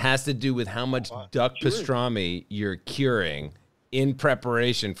first, and it has to do with how much duck pastrami you're curing in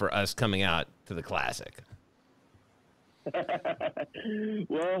preparation for us coming out to the Classic.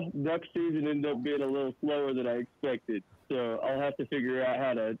 Well, duck season ended up being a little slower than I expected, so I'll have to figure out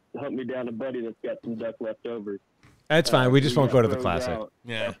how to hunt me down a buddy that's got some duck left over. That's fine. We just won't go to the Classic.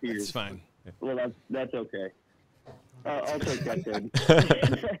 Yeah, it's fine. Well, that's okay. I'll take that then.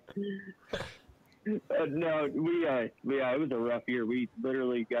 No, it was a rough year. We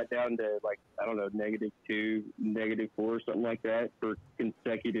literally got down to -2, -4, something like that for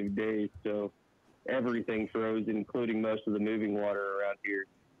consecutive days. So everything froze, including most of the moving water around here.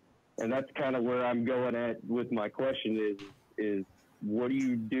 And that's kind of where I'm going at with my question is what do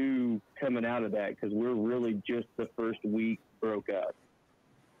you do coming out of that? Because we're really just the first week broke up.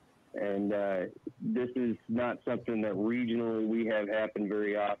 And this is not something that regionally we have happen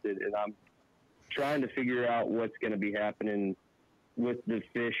very often. And I'm trying to figure out what's going to be happening with the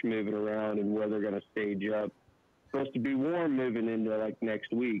fish moving around and where they're going to stage up. It's supposed to be warm moving into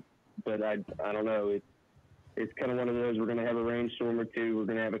next week, but I don't know. It's kind of one of those, we're going to have a rainstorm or two. We're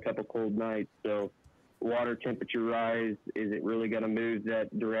going to have a couple cold nights. So water temperature rise, is it really going to move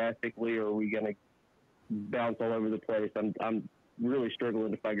that drastically, or are we going to bounce all over the place? I'm really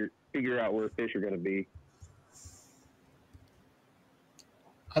struggling to figure out where fish are going to be.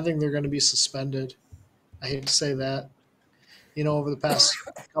 I think they're going to be suspended. I hate to say that. Over the past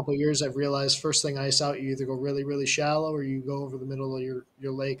couple of years, I've realized first thing ice out, you either go really, really shallow or you go over the middle of your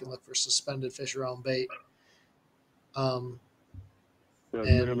lake and look for suspended fish around bait. So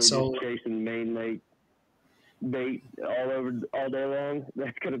And literally so- just chasing main lake bait all day long.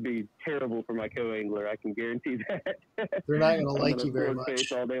 That's going to be terrible for my co-angler. I can guarantee that. They're not going to I'm like gonna you very fork much.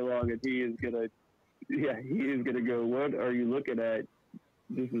 face all day long, and he is going to go, what are you looking at?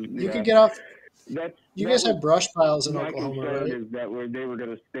 This is, You could get off. That's, You that guys was have brush piles in my Oklahoma, concern right? is that they were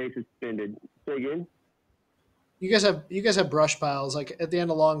going to stay suspended. Say again? You guys have brush piles like at the end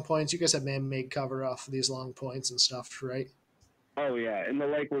of long points. You guys have man-made cover off of these long points and stuff, right? Oh yeah, and the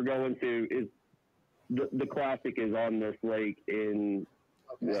lake we're going to is the classic is on this lake in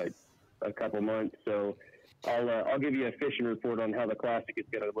a couple months. So I'll give you a fishing report on how the classic is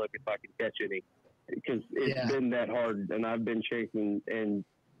going to look if I can catch any, because it's been that hard, and I've been chasing and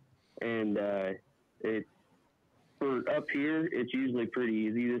it's for up here. It's usually pretty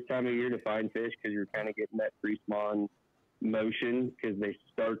easy this time of year to find fish because you're kind of getting that pre-spawn motion because they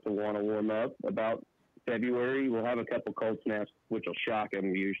start to want to warm up about February. We'll have a couple cold snaps, which will shock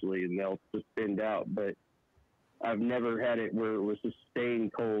them usually, and they'll suspend out. But I've never had it where it was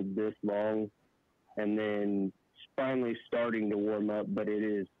sustained cold this long, and then finally starting to warm up. But it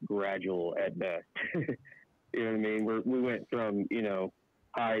is gradual at best. You know what I mean? We went from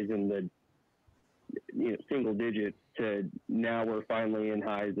highs in the single digits to now we're finally in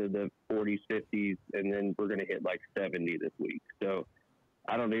highs of the 40s, 50s, and then we're going to hit like 70 this week. So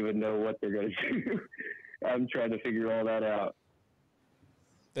I don't even know what they're going to do. I'm trying to figure all that out.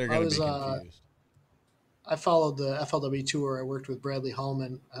 They're going to be confused. I followed the FLW tour. I worked with Bradley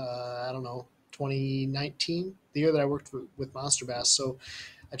Hallman, 2019, the year that I worked with Monster Bass. So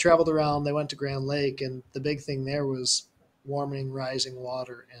I traveled around. They went to Grand Lake, and the big thing there was warming, rising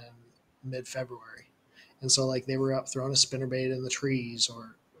water in mid-February. And so, like, they were up throwing a spinnerbait in the trees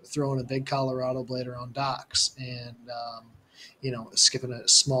or throwing a big Colorado blade around docks and, skipping a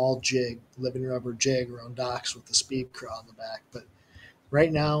small jig, living rubber jig around docks with the speed craw on the back. But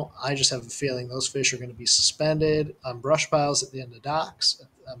right now, I just have a feeling those fish are going to be suspended on brush piles at the end of docks,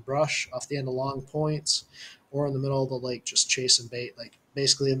 on brush off the end of long points, or in the middle of the lake just chasing bait, like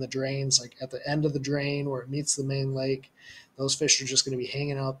basically in the drains, like at the end of the drain where it meets the main lake. Those fish are just going to be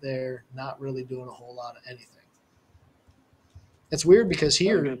hanging out there, not really doing a whole lot of anything. It's weird because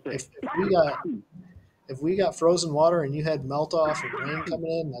here, if we got frozen water and you had melt off and rain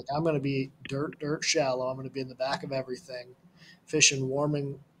coming in, like I'm going to be dirt shallow. I'm going to be in the back of everything, fishing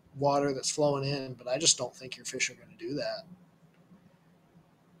warming water that's flowing in. But I just don't think your fish are going to do that.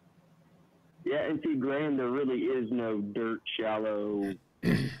 Yeah, and see, Graham, there really is no dirt shallow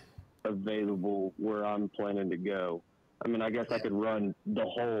available where I'm planning to go. I mean, I guess I could run the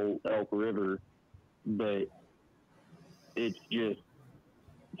whole Elk River, but it's just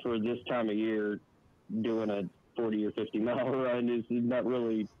for this time of year, doing a 40 or 50 mile run is not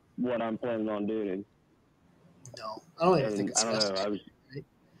really what I'm planning on doing. No, I don't even think it's necessary.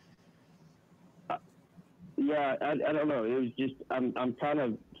 I don't know. It was just I'm kind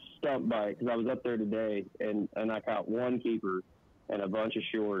of stumped by it because I was up there today and I caught one keeper and a bunch of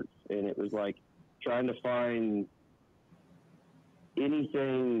shorts, and it was like trying to find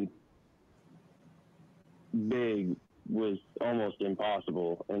anything big was almost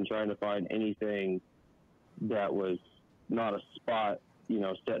impossible, and trying to find anything that was not a spot,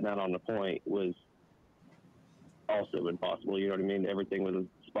 setting out on the point was also impossible. You know what I mean? Everything was a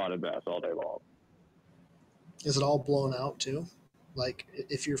spotted bass all day long. Is it all blown out too? Like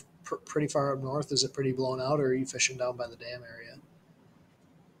if you're pretty far up north, is it pretty blown out, or are you fishing down by the dam area?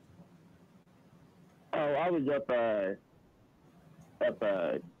 Oh, I was up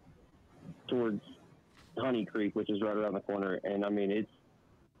towards Honey Creek, which is right around the corner, and I mean it's,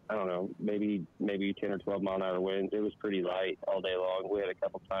 I don't know, maybe 10 or 12 mile an hour winds. It was pretty light all day long. We had a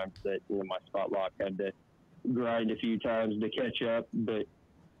couple times that my spot lock had to grind a few times to catch up, but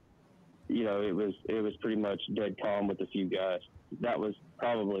it was pretty much dead calm with a few guys. That was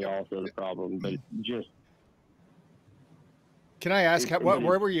probably also the problem, but just. Can I ask,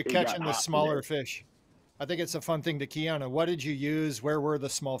 where were you catching the smaller today. fish? I think it's a fun thing to key on. What did you use? Where were the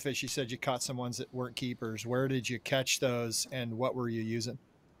small fish? You said you caught some ones that weren't keepers. Where did you catch those, and what were you using?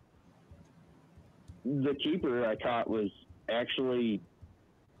 The keeper I caught was actually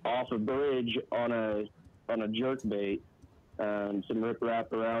off a bridge on a jerk bait, some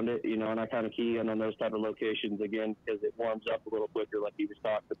riprap around it, and I kind of key in on those type of locations again because it warms up a little quicker, like he was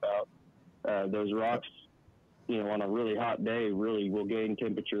talking about. Those rocks, on a really hot day, really will gain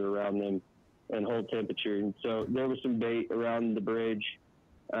temperature around them and hold temperature. And so there was some bait around the bridge,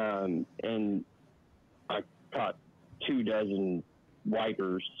 and I caught 24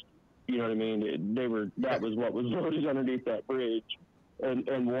 wipers. You know what I mean? That was what was loaded underneath that bridge,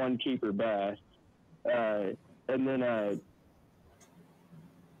 and one keeper bass. And then,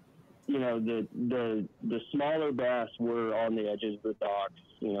 you know, the smaller bass were on the edges of the docks,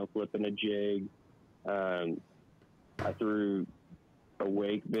 you know, flipping a jig. I threw a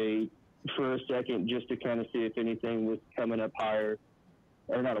wake bait for a second just to kind of see if anything was coming up higher.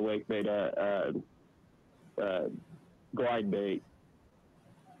 Or not a wake bait, glide bait.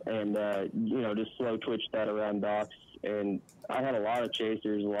 And, you know, just slow twitch that around docks. And I had a lot of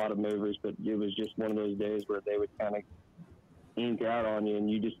chasers, a lot of movers, but it was just one of those days where they would kind of ink out on you, and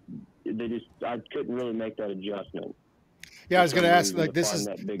I couldn't really make that adjustment. Yeah, I was going to ask, like, this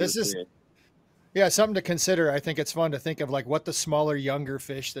is yeah, something to consider. I think it's fun to think of like what the smaller, younger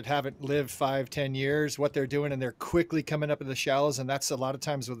fish that haven't lived 5-10 years, what they're doing, and they're quickly coming up in the shallows. And that's a lot of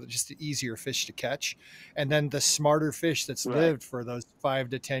times with just the easier fish to catch. And then the smarter fish that's lived for those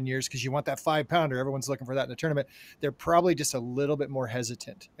 5 to 10 years, because you want that 5-pounder. Everyone's looking for that in the tournament. They're probably just a little bit more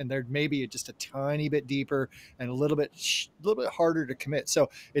hesitant, and they're maybe just a tiny bit deeper and a little bit harder to commit. So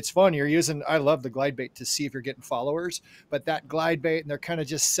it's fun. You're using, I love the glide bait to see if you're getting followers, but that glide bait, and they're kind of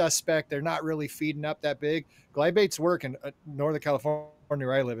just suspect. They're not really feeding up that big. Glide baits work in Northern California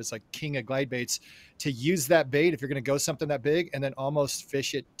where I live. It's like king of glide baits to use that bait if you're going to go something that big, and then almost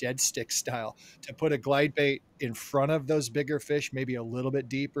fish it dead stick style, to put a glide bait in front of those bigger fish, maybe a little bit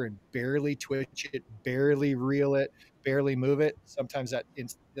deeper, and barely twitch it, barely reel it, barely move it. Sometimes that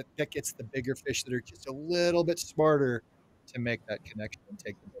gets the bigger fish that are just a little bit smarter to make that connection and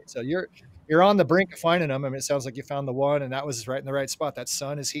take the bait. So you're on the brink of finding them. I mean, it sounds like you found the one, and that was right in the right spot. That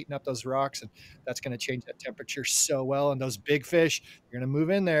sun is heating up those rocks, and that's going to change that temperature so well. And those big fish, you're going to move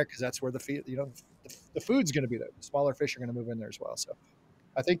in there because that's where the food's going to be there. The smaller fish are going to move in there as well. So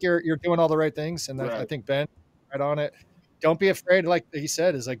I think you're doing all the right things, and I think Ben, right on it. Don't be afraid, like he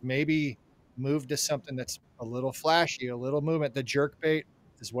said, is like maybe move to something that's a little flashy, a little movement. The jerk bait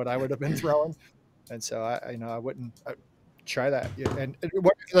is what I would have been throwing, and so I wouldn't. Try that. And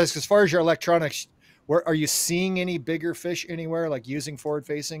as far as your electronics, where are you seeing any bigger fish anywhere, like using forward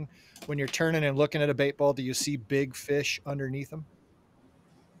facing when you're turning and looking at a bait ball? Do you see big fish underneath them?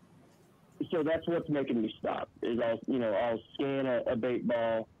 So that's what's making me stop. Is I'll scan a bait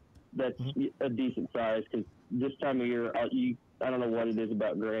ball that's a decent size, because this time of year, I don't know what it is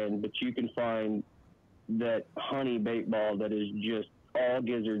about Grand, but you can find that honey bait ball that is just all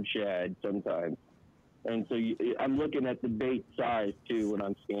gizzard shad sometimes. And so I'm looking at the bait size too when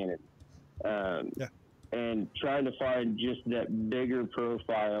I'm scanning, and trying to find just that bigger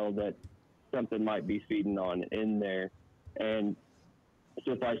profile that something might be feeding on in there. And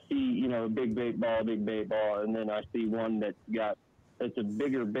so if I see, a big bait ball, and then I see one it's a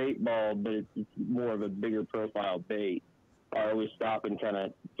bigger bait ball, but it's more of a bigger profile bait, I always stop and kind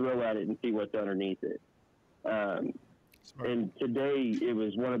of throw at it and see what's underneath it. And today it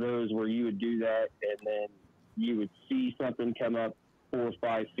was one of those where you would do that, and then you would see something come up 4 or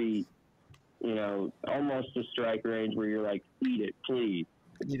 5 feet, almost a strike range where you're like, eat it, please.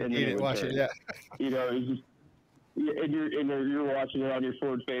 Eat it, watch it, yeah. It's just, and you're watching it on your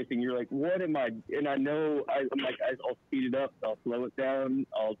forward facing. You're like, what am I? And I know I'm like, I'll speed it up, I'll slow it down,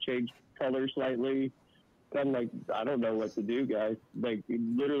 I'll change color slightly. I'm like, I don't know what to do, guys. Like,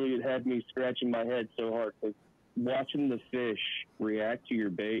 literally, it had me scratching my head so hard, because watching the fish react to your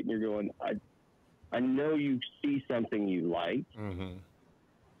bait, and you're going, I know you see something you like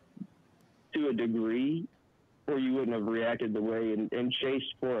to a degree, or you wouldn't have reacted the way and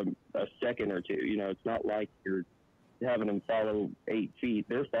chased for a second or two. It's not like you're having them follow 8 feet.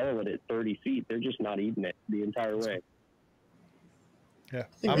 They're following it 30 feet. They're just not eating it the entire way. Yeah,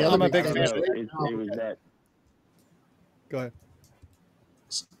 I'm a big fan. It was that. Go ahead.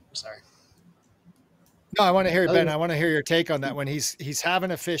 Sorry. No, I want to hear Ben. I want to hear your take on that. When he's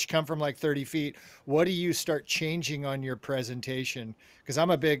having a fish come from like 30 feet, what do you start changing on your presentation? Because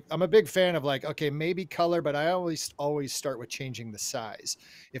I'm a big fan of like, okay, maybe color, but I always start with changing the size.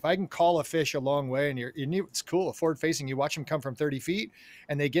 If I can call a fish a long way, and it's cool, forward facing, you watch them come from 30 feet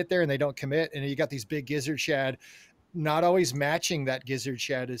and they get there and they don't commit, and you got these big gizzard shad. Not always matching that gizzard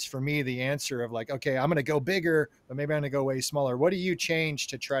shad is, for me, the answer of like, okay, I'm going to go bigger, but maybe I'm going to go way smaller. What do you change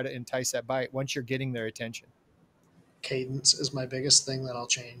to try to entice that bite once you're getting their attention? Cadence is my biggest thing that I'll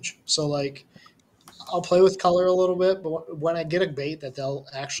change. So like, I'll play with color a little bit, but when I get a bait that they'll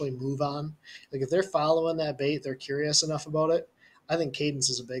actually move on, like if they're following that bait, they're curious enough about it, I think cadence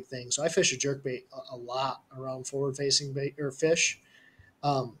is a big thing. So I fish a jerk bait a lot around forward facing bait or fish.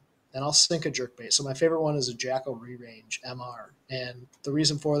 And I'll sink a jerk bait. So my favorite one is a Jackal Re-Range MR. And the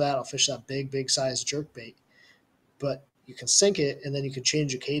reason for that, I'll fish that big size jerk bait. But you can sink it, and then you can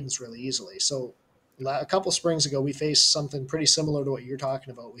change the cadence really easily. So a couple springs ago, we faced something pretty similar to what you're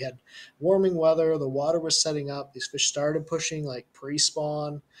talking about. We had warming weather, the water was setting up, these fish started pushing like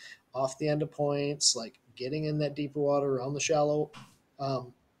pre-spawn off the end of points, like getting in that deeper water around the shallow.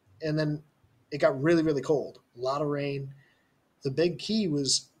 And then it got really, really cold, a lot of rain. The big key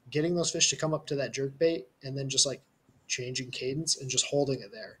was getting those fish to come up to that jerk bait and then just like changing cadence and just holding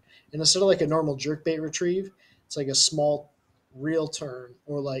it there. And instead of like a normal jerk bait retrieve, it's like a small reel turn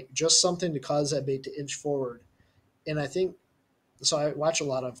or like just something to cause that bait to inch forward. And I think, so I watch a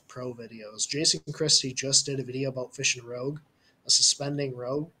lot of pro videos. Jason Christie just did a video about fishing rogue, a suspending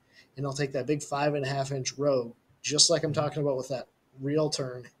rogue, and I'll take that big 5.5-inch rogue, just like I'm talking about with that reel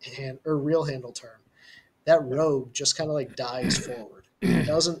turn or reel handle turn. That rogue just kind of like dives forward. It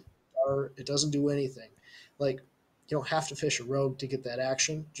doesn't do anything. Like, you don't have to fish a rogue to get that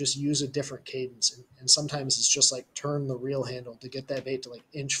action. Just use a different cadence. And sometimes it's just like turn the reel handle to get that bait to like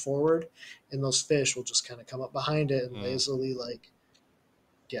inch forward, and those fish will just kind of come up behind it and lazily like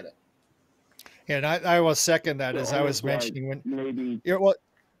get it. Yeah, and I will second that, as I was mentioning when maybe. Yeah, well,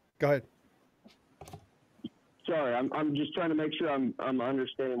 go ahead. Sorry, I'm just trying to make sure I'm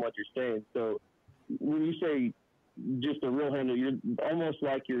understanding what you're saying. So when you say just a reel handle, you're almost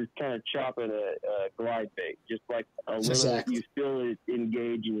like you're kind of chopping a glide bait, just like a little. Exactly. You feel it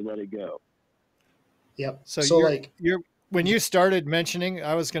engage and you let it go. Yep. So you're when you started mentioning,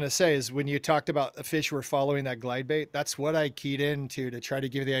 I was going to say, is when you talked about the fish were following that glide bait, that's what I keyed into to try to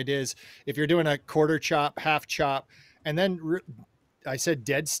give you the idea is if you're doing a quarter chop, half chop, and then I said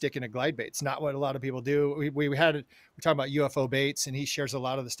dead stick in a glide bait. It's not what a lot of people do. We're talking about UFO baits, and he shares a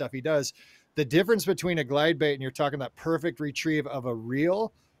lot of the stuff he does. The difference between a glide bait and you're talking that perfect retrieve of a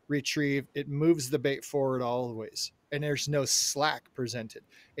reel retrieve, it moves the bait forward always, and there's no slack presented.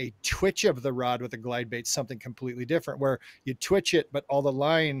 A twitch of the rod with a glide bait, something completely different, where you twitch it, but all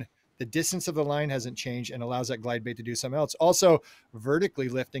the distance of the line hasn't changed and allows that glide bait to do something else. Also, vertically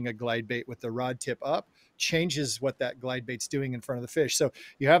lifting a glide bait with the rod tip up changes what that glide bait's doing in front of the fish. So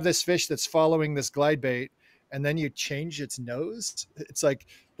you have this fish that's following this glide bait, and then you change its nose. It's like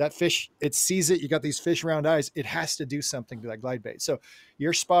that fish, it sees it. You got these fish round eyes. It has to do something to that glide bait. So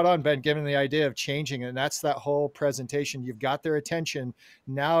you're spot on, Ben, given the idea of changing. And that's that whole presentation. You've got their attention.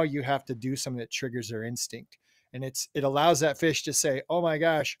 Now you have to do something that triggers their instinct. And it allows that fish to say, oh my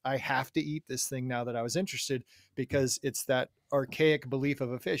gosh, I have to eat this thing now that I was interested, because it's that archaic belief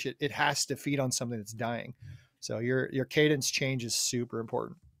of a fish. It has to feed on something that's dying. So your cadence change is super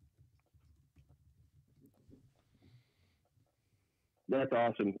important. That's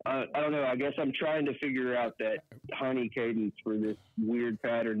awesome. I don't know. I guess I'm trying to figure out that honey cadence for this weird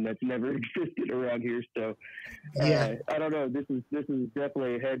pattern that's never existed around here. So Yeah. I don't know. This is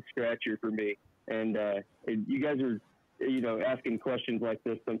definitely a head scratcher for me. And you guys are, asking questions like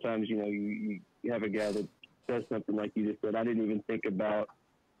this. Sometimes, you have a guy that says something like you just said. I didn't even think about.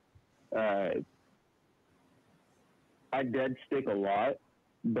 I dead stick a lot,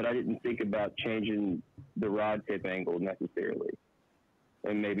 but I didn't think about changing the rod tip angle necessarily,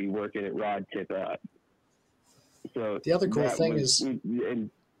 and maybe working at rod tip up. So the other cool thing is,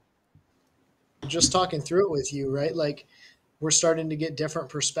 just talking through it with you, right? Like, we're starting to get different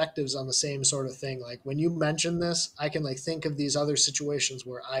perspectives on the same sort of thing. Like, when you mention this, I can like think of these other situations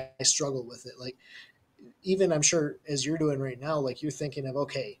where I struggle with it. Like, even I'm sure as you're doing right now, like you're thinking of,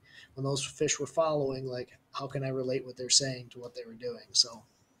 okay, when those fish were following, like, how can I relate what they're saying to what they were doing? So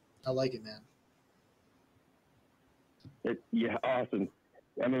I like it, man. Yeah, awesome.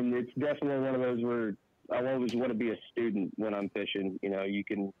 I mean, it's definitely one of those where I always want to be a student when I'm fishing.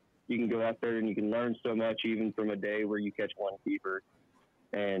 You can go out there and you can learn so much, even from a day where you catch one keeper.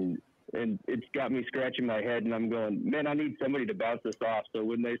 And it's got me scratching my head, and I'm going, man, I need somebody to bounce this off. So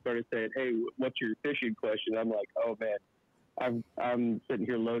when they started saying, hey, what's your fishing question? I'm like, oh man, I'm sitting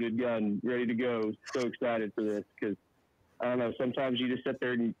here loaded gun, ready to go. So excited for this, because I don't know, sometimes you just sit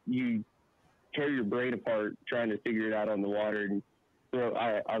there and you tear your brain apart trying to figure it out on the water. And so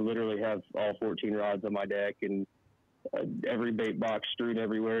I literally have all 14 rods on my deck and every bait box strewn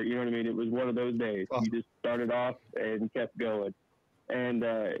everywhere. You know what I mean? It was one of those days. You just started off and kept going. And,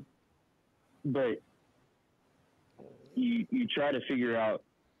 but you try to figure out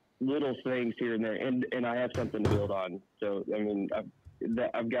little things here and there, and I have something to build on. So, I mean,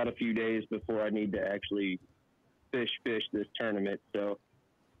 I've got a few days before I need to actually fish this tournament. So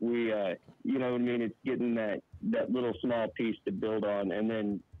we, you know what I mean? It's getting that little small piece to build on, and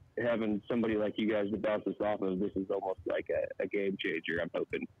then having somebody like you guys to bounce this off of. This is almost like a game changer, I'm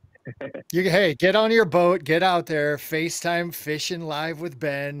hoping. Hey, get on your boat, get out there, FaceTime fishing live with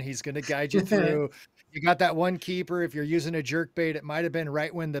Ben. He's going to guide you through. You got that one keeper. If you're using a jerk bait, it might have been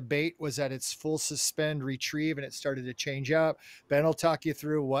right when the bait was at its full suspend retrieve and it started to change up. Ben will talk you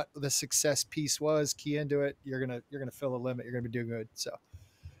through what the success piece was. Key into it. You're gonna fill a limit. You're gonna be doing good. So,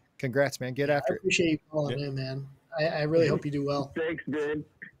 congrats, man. Get after it. I appreciate you calling in, man. I really hope you do well. Thanks, dude.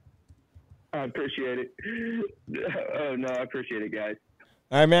 I appreciate it. Oh no, I appreciate it, guys.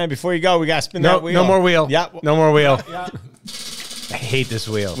 All right, man. Before you go, we gotta spin that wheel. No more wheel. Yeah, no more wheel. Yeah. I hate this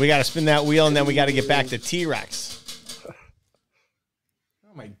wheel. We gotta spin that wheel, and then we gotta get back to T-Rex.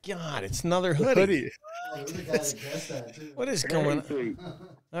 Oh my God! It's another hoodie. What is going on?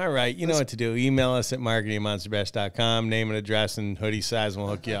 All right, you know what to do. Email us at marketing@monsterbass.com. Name and address and hoodie size, and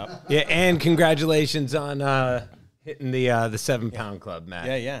we'll hook you up. Yeah, and congratulations on hitting the 7-pound club,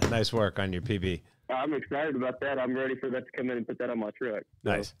 Matt. Yeah. Nice work on your PB. I'm excited about that. I'm ready for that to come in and put that on my truck.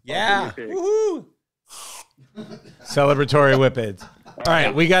 Nice. So, yeah. Woohoo! Celebratory whippets. All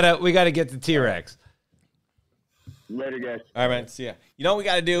right, we gotta get to T-Rex. Later, guys. All right, man. See ya. You know what we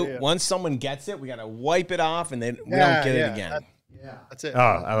got to do? Once someone gets it, we got to wipe it off, and then we don't get it again. That's it. Oh,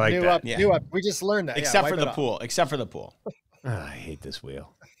 I like new that. Up, new up. We just learned that. Except for the pool. Except for the pool. Oh, I hate this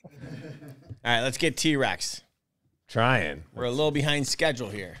wheel. All right, let's get T-Rex. Trying. We're a little behind schedule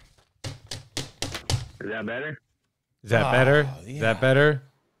here. Is that better? Is that better? Yeah. Is that better?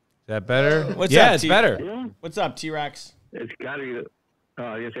 Is that better? What's yeah, up, it's better. Yeah. What's up, T-Rex? It's got to be the. Oh,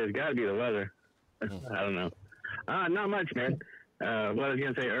 I guess it's got to be the weather. I don't know. Not much, man. What I was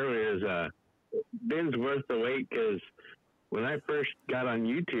gonna say earlier is Ben's worth the wait because when I first got on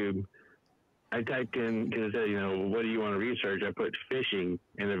YouTube, I typed in because it said, what do you want to research? I put fishing,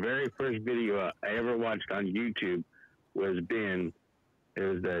 and the very first video I ever watched on YouTube was Ben. It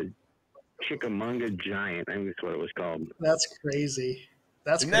was the Chickamauga Giant. I think that's what it was called. That's crazy.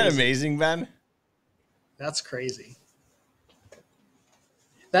 Isn't that amazing, Ben? That's crazy.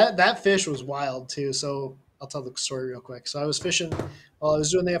 That fish was wild too. So I'll tell the story real quick. So I was fishing while I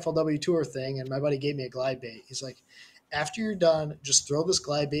was doing the FLW tour thing, and my buddy gave me a glide bait. He's like, after you're done, just throw this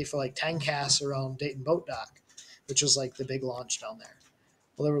glide bait for like 10 casts around Dayton Boat Dock, which is like the big launch down there.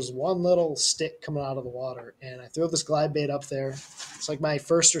 Well, there was one little stick coming out of the water, and I throw this glide bait up there. It's like my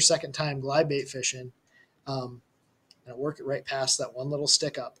first or second time glide bait fishing. And I work it right past that one little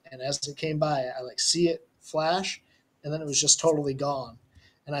stick up. And as it came by, I like see it flash, and then it was just totally gone.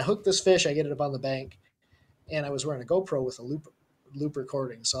 And I hooked this fish. I get it up on the bank, and I was wearing a GoPro with a loop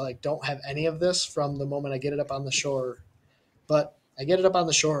recording. So I like don't have any of this from the moment I get it up on the shore. But I get it up on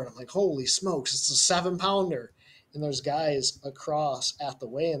the shore, and I'm like, holy smokes, it's a 7-pounder. And there's guys across at the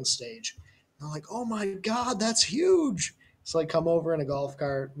weigh-in stage. And I'm like, oh my God, that's huge. So I come over in a golf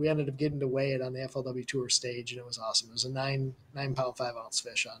cart. We ended up getting to weigh it on the FLW tour stage, and it was awesome. It was a 9-pound, 5-ounce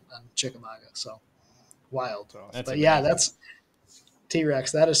fish on Chickamauga. So wild. That's but amazing. yeah, that's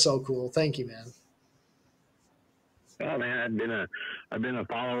T-Rex. That is so cool. Thank you, man. Oh man, I've been a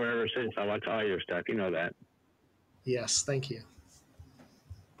follower ever since. I watch all your stuff. You know that. Yes, thank you.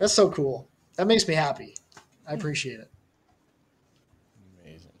 That's so cool. That makes me happy. I appreciate it.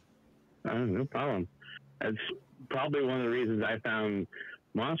 Amazing. No problem. That's probably one of the reasons I found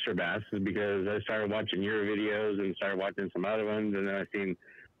Monster Bass is because I started watching your videos and started watching some other ones, and then I seen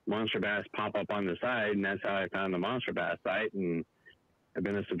Monster Bass pop up on the side, and that's how I found the Monster Bass site, and I've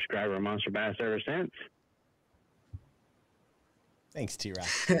been a subscriber of Monster Bass ever since. Thanks,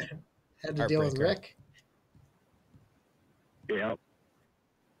 T-Rex. Had to deal with Rick. Yep.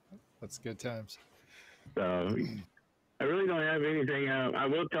 That's good times. So I really don't have anything. I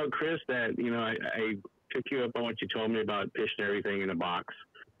will tell Chris that, I took you up on what you told me about fishing everything in a box.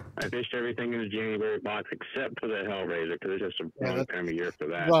 I fished everything in the January box except for that Hellraiser because it's just a wrong time of year for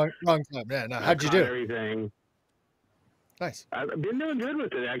that. Wrong time. Yeah. No, how'd you do? Everything. Nice. I've been doing good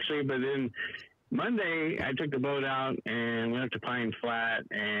with it actually, but then Monday I took the boat out and went up to Pine Flat,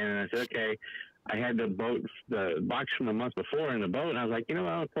 and I said, okay, I had the box from the month before in the boat, and I was like,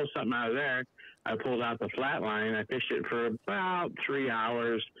 I'll pull something out of there. I pulled out the flat line. I fished it for about 3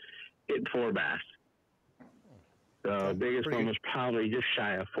 hours, hit 4 bass. The biggest one was probably just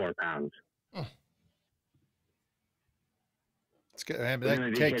shy of 4 pounds. That's good. I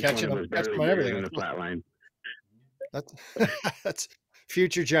mean, catching them, everything in the flat line. That's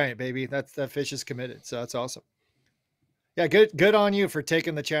future giant, baby. That fish is committed. So that's awesome. Yeah, good on you for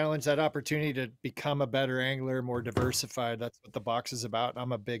taking the challenge, that opportunity to become a better angler, more diversified. That's what the box is about.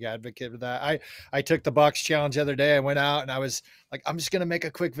 I'm a big advocate of that. I took the box challenge the other day. I went out and I was like, I'm just going to make a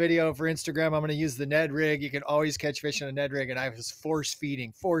quick video for Instagram. I'm going to use the Ned rig. You can always catch fish on a Ned rig. And I was force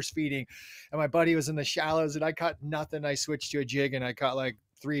feeding. And my buddy was in the shallows and I caught nothing. I switched to a jig and I caught like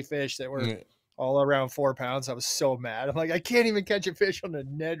 3 fish that were all around 4 pounds. I was so mad. I'm like, I can't even catch a fish on a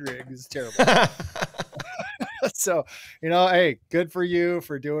Ned rig. It's terrible. So, hey, good for you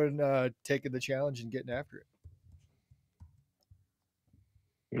for doing, taking the challenge and getting after it.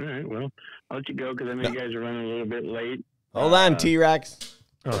 All right. Well, I'll let you go because I know you guys are running a little bit late. Hold on, T-Rex.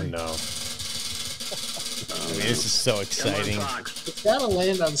 Oh, no. This is so exciting. It's got to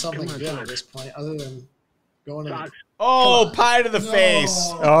land on something good at this point, other than going in. Oh, pie to the face.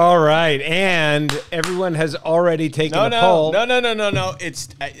 All right. And everyone has already taken a poll. No.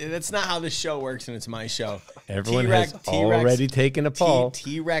 That's not how this show works, and it's my show. Everyone has already taken a poll.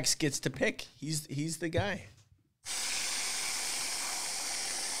 T-Rex gets to pick. He's the guy.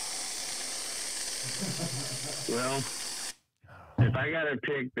 Well, if I got to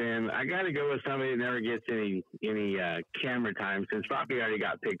pick, then I got to go with somebody that never gets any camera time. Since Raphie already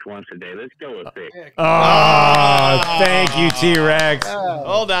got picked once a day, let's go with Vic. Oh, thank you, T-Rex.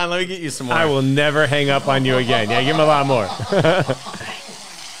 Hold on, let me get you some more. I will never hang up on you again. Yeah, give him a lot more.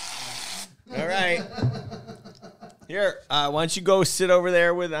 All right. Here, why don't you go sit over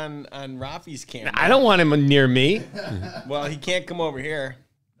there on Raphie's camera? I don't want him near me. Well, he can't come over here.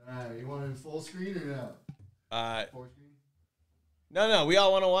 All right, you want it in full screen or no? Full screen? No, we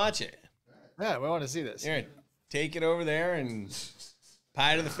all want to watch it. Yeah, we want to see this. Here, take it over there and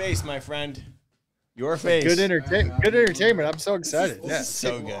pie to the face, my friend. Your face. Good entertainment. I'm so excited. This is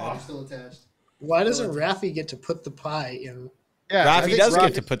so good. Still attached. Why doesn't Raphie get to put the pie in? Yeah, Raphie does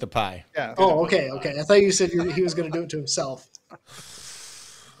get to put the pie. Yeah. Oh, okay. I thought you said he was going to do it to himself.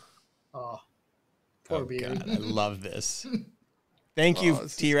 Oh, poor baby. God, I love this. Thank you,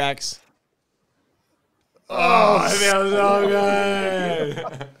 T-Rex. Oh, it feels so good.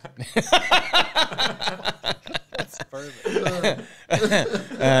 That's perfect.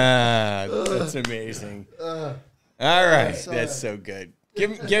 That's amazing. All right, that's so good.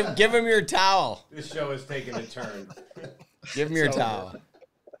 Give him your towel. This show is taking a turn. Give him your towel.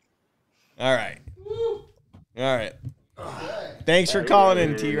 All right. Thanks for calling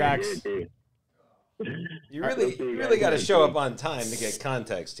in, T-Rex. You really got to show up on time to get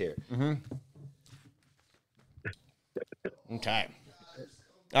context here. Mm-hmm. Okay.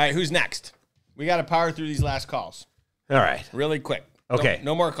 All right, who's next? We got to power through these last calls. All right. Really quick. Okay.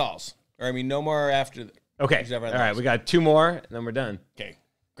 No more calls. No more after. Okay. All right, we got 2 more, and then we're done. Okay,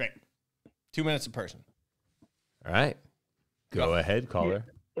 great. 2 minutes a person. All right. Go ahead, caller.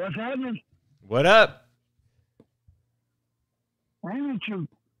 What's happening? What up? I'm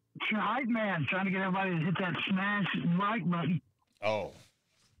your hype man, trying to get everybody to hit that smash like button. Oh.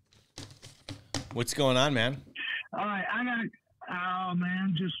 What's going on, man? All right,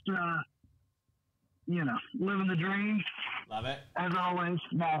 just living the dream. Love it. As always.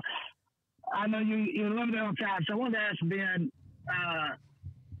 Now, I know you're limited on time, so I wanted to ask Ben,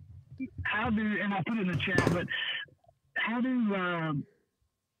 and I'll put it in the chat, but how do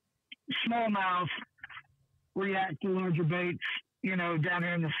smallmouth react to larger baits, down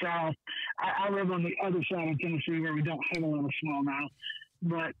here in the South? I live on the other side of Tennessee where we don't have a lot of smallmouth,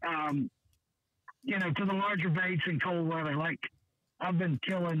 but, to the larger baits in cold weather, like I've been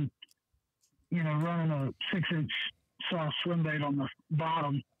killing, running a 6-inch soft swim bait on the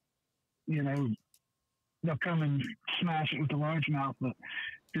bottom, they'll come and smash it with the largemouth, but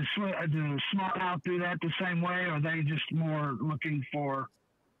do smallmouth do that the same way, or are they just more looking for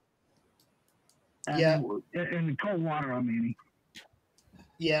in the cold water, I mean?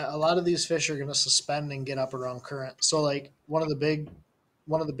 Yeah, a lot of these fish are going to suspend and get up around current. So, like, one of the big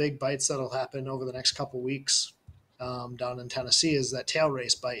bites that'll happen over the next couple weeks down in Tennessee is that tail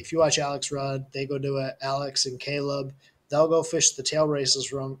race bite. If you watch Alex Rudd, they go do it. Alex and Caleb, they'll go fish the tail races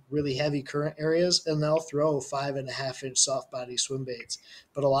from really heavy current areas, and they'll throw 5.5-inch soft body swim baits.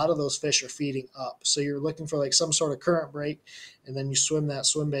 But a lot of those fish are feeding up. So you're looking for like some sort of current break, and then you swim that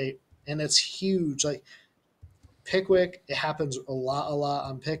swim bait, and it's huge. Like Pickwick, it happens a lot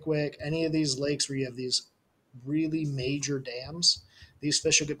on Pickwick. Any of these lakes where you have these really major dams, these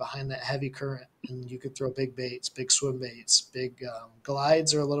fish will get behind that heavy current, and you could throw big baits, big swim baits, big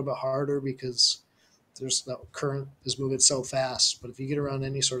glides are a little bit harder because there's the current is moving so fast. But if you get around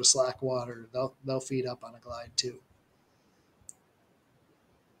any sort of slack water, they'll feed up on a glide too.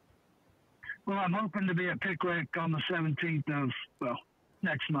 Well, I'm hoping to be at Pickwick on the 17th of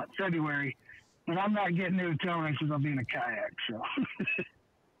next month, February. But I'm not getting new tail races. I'll be in a kayak, so.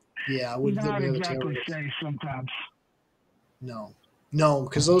 Yeah, I wouldn't not think exactly safe sometimes. No,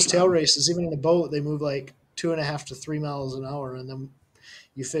 because those tail races, even in a boat, they move like 2.5 to 3 miles an hour, and then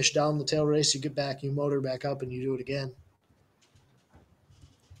you fish down the tail race, you get back, you motor back up, and you do it again.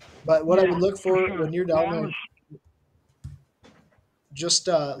 But what I would look for when you're down there, just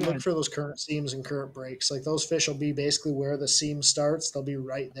look for those current seams and current breaks. Like those fish will be basically where the seam starts. They'll be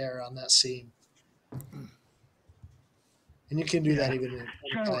right there on that seam. And you can do that even in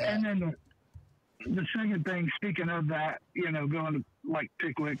so, and then the second thing, speaking of that, you know, going to like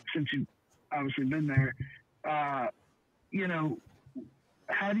Pickwick, since you've obviously been there, you know,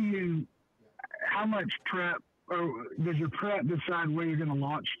 how much prep, or does your prep decide where you're going to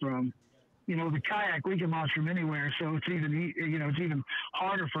launch from? You know, the kayak, we can launch from anywhere, so it's even, you know, it's even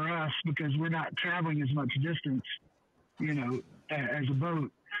harder for us because we're not traveling as much distance, you know, as a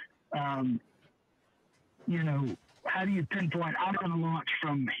boat. You know, how do you pinpoint, I'm going to launch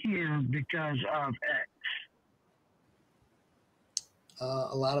from here because of X?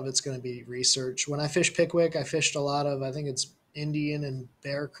 A lot of it's going to be research. When I fish Pickwick, I fished a lot of, I think it's Indian and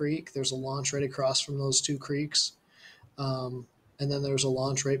Bear Creek. There's a launch right across from those two creeks. And then there's a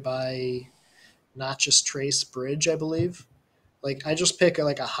launch right by Notches Trace Bridge, I believe. Like, I just pick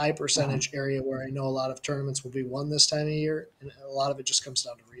a high percentage area where I know a lot of tournaments will be won this time of year, and a lot of it just comes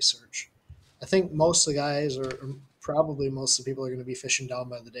down to research. I think most of the guys, or probably most of the people, are going to be fishing down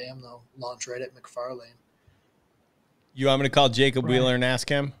by the dam, though. Launch right at McFarlane. You want me to call Jacob Wheeler and ask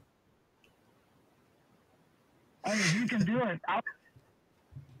him? I mean, you can do it. All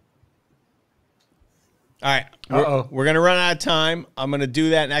right. We're going to run out of time. I'm going to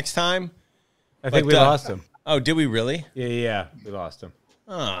do that next time. I think we lost him. Oh, did we really? Yeah. We lost him.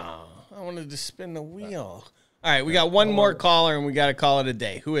 Oh, I wanted to spin the wheel. All right. We got one more caller, and we got to call it a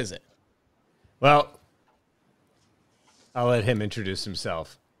day. Who is it? Well, I'll let him introduce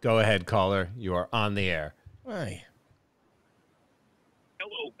himself. Go ahead, caller. You are on the air. Hi.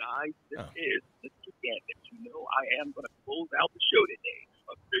 Hello, guys. This is Mr. Gambit. You know, I am going to close out the show today.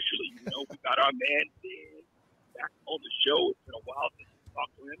 Officially, you know, we got our man Ben back on the show. It's been a while since we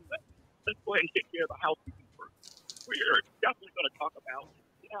talked to him, but let's go ahead and take care of the housekeeping first. We're definitely going to talk about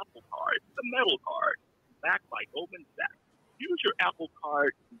the Apple Card, the metal card, backed by Goldman Sachs. Use your Apple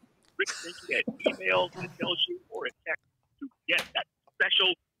Card. Rick sends you that email that tells you, or a text to get that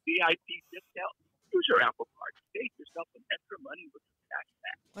special VIP discount. Use your Apple Card. Save yourself some extra money with the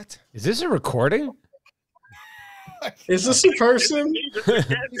cashback. What? Is this a recording? Is this a person?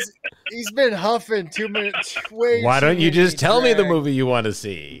 He's been huffing 2 minutes. Why don't you just tell me the movie you want to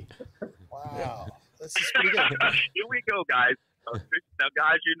see? Wow. This is pretty good. Here we go, guys. Now,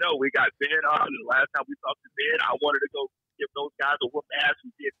 guys, you know, we got Ben on. And the last time we talked to Ben, I wanted to go give those guys a whoop ass who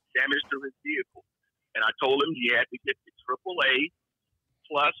did damage to his vehicle. And I told him he had to get the AAA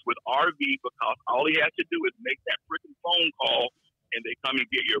plus with RV, because all he has to do is make that freaking phone call, and they come and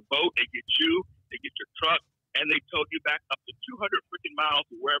get your boat, they get you, they get your truck, and they tow you back up to 200 freaking miles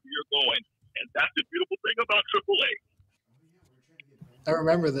to wherever you're going. And that's the beautiful thing about AAA. I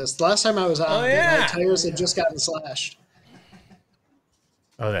remember this. The last time I was on, my tires had just gotten slashed.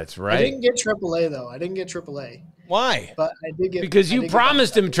 Oh, that's right. I didn't get AAA, though. I didn't get AAA. Why? But I did get... Because you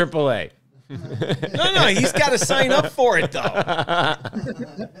promised him AAA. No, he's got to sign up for it, though.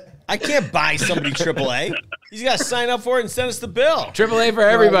 I can't buy somebody AAA. He's got to sign up for it and send us the bill. AAA for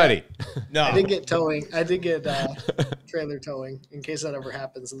everybody. No. I did get towing. I did get trailer towing in case that ever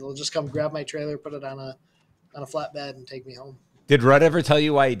happens. And they'll just come grab my trailer, put it on a flatbed, and take me home. Did Rudd ever tell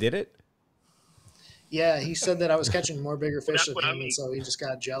you why he did it? Yeah, he said that I was catching more bigger fish than him, and so he just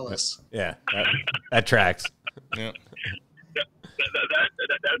got jealous. Yeah, that tracks. Yeah.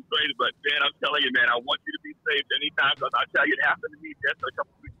 That's crazy, but man, I'm telling you, man, I want you to be safe anytime, because I tell you, it happened to me just a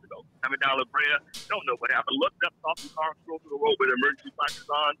couple weeks ago. Coming down La Brea, don't know what happened. Looked up, saw some cars roll through the road with emergency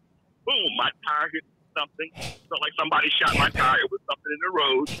flashers on. Boom, my tire hit something. Felt like somebody shot my tire. It was something in the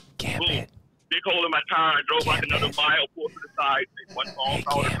road. Boom, big hole in my tire. I drove like another mile, pulled to the side. One phone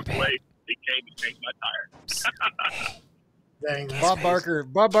call to play. They came and changed my tire. Dang, Bob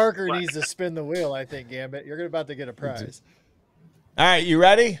Barker needs to spin the wheel, I think, Gambit. You're about to get a prize. All right, you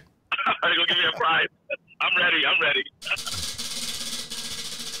ready? Go give me a prize. I'm ready.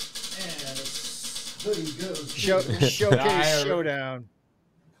 Hoodie goes. Showcase showdown.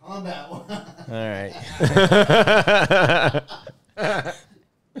 Combat one. All right.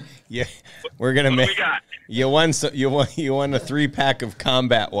 Yeah, we're gonna make. You won a 3-pack of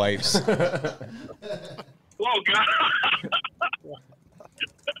combat wipes. Oh God.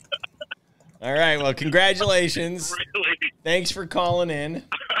 All right. Well, congratulations. Really? Thanks for calling in.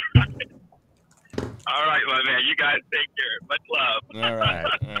 All right, my man. You guys take care. Much love. All right.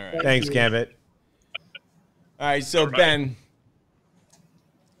 Thanks, Gambit. All right. So, Ben,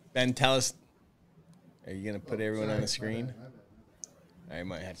 tell us. Are you gonna put everyone on the screen? I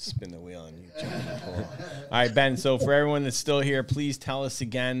might have to spin the wheel and you jump in the pool. All right, Ben. So for everyone that's still here, please tell us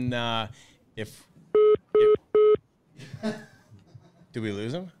again if did we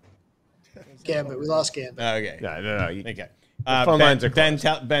lose him? Gambit. We lost Gambit. Okay. No. Okay. Phone lines are Ben,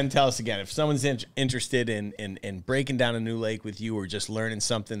 tell us again. If someone's interested in breaking down a new lake with you or just learning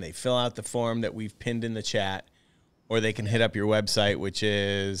something, they fill out the form that we've pinned in the chat, or they can hit up your website, which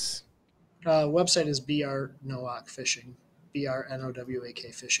is... website is BR Nowak Fishing,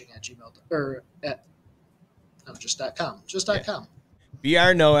 BRNOWAK Fishing at gmail, or at, no, just .com. Just .com.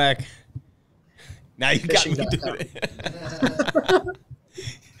 BR Nowak. Now you got me doing it.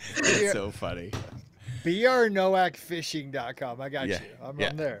 It's so funny. brnowakfishing.com. I got you. I'm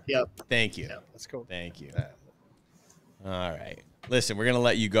there. Yep. Thank you. Yep. That's cool. Thank you. All right. Listen, we're going to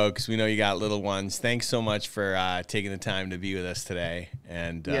let you go because we know you got little ones. Thanks so much for taking the time to be with us today.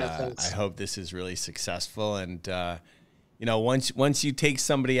 And I hope this is really successful. And, you know, once you take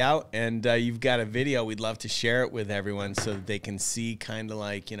somebody out and you've got a video, we'd love to share it with everyone so that they can see kind of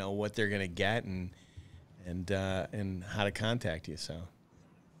like, you know, what they're going to get and how to contact you. So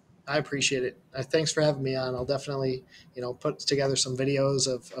I appreciate it. Thanks for having me on. I'll definitely, you know, put together some videos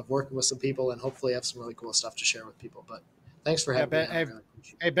of working with some people and hopefully have some really cool stuff to share with people. But thanks for having me on.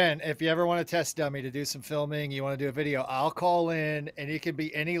 Hey, Ben, if you ever want to test dummy to do some filming, you want to do a video, I'll call in, and it can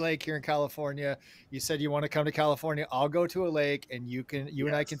be any lake here in California. You said you want to come to California. I'll go to a lake, and you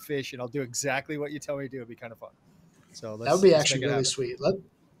and I can fish, and I'll do exactly what you tell me to do. It'd be kind of fun. So that would be actually really sweet.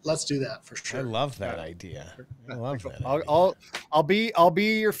 Let's do that for sure. I love that idea. I love that. I'll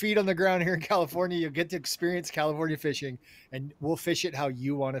be your feet on the ground here in California. You'll get to experience California fishing, and we'll fish it how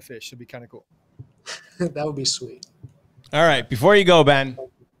you want to fish. It'd be kind of cool. That would be sweet. All right, before you go, Ben.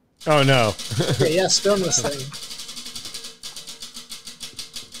 Oh no. Okay, yeah, spill this thing.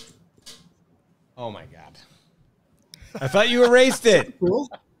 Oh my God. I thought you erased it. Cool.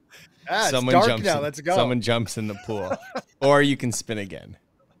 Someone dark jumps now. Let's go. Someone jumps in the pool. Or you can spin again.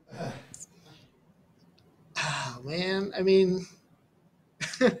 Oh, man. I mean,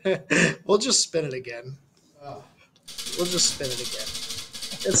 we'll just spin it again. We'll just spin it again.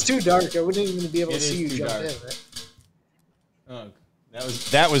 It's too dark. I wouldn't even be able to see you jump in, right? Oh,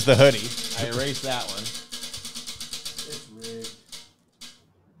 that was the hoodie. I erased that one. It's rigged.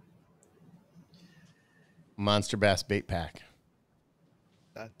 Monster Bass bait pack.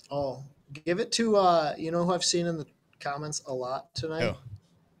 Oh, give it to you know who I've seen in the comments a lot tonight? Who?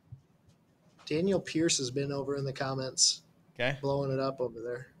 Daniel Pierce has been over in the comments. Okay. Blowing it up over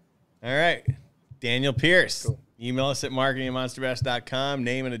there. All right. Daniel Pierce. Cool. Email us at marketing@monsterbass.com,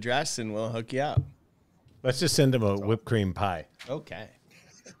 name and address, and we'll hook you up. Let's just send him a whipped cream pie. Okay.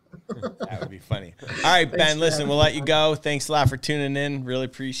 That would be funny. All right, Ben, listen, we'll let you go. Thanks a lot for tuning in. Really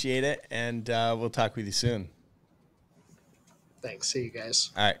appreciate it. And we'll talk with you soon. Thanks. See you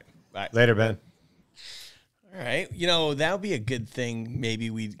guys. All right. Bye. Later, Ben. All right. You know, that would be a good thing maybe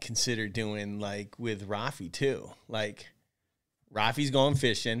we'd consider doing, like, with Raphie, too. Like, Raphie's going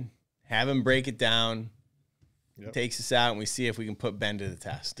fishing. Have him break it down. Yep. Takes us out, and we see if we can put Ben to the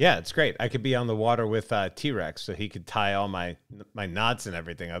test. Yeah, it's great. I could be on the water with T-Rex, so he could tie all my knots and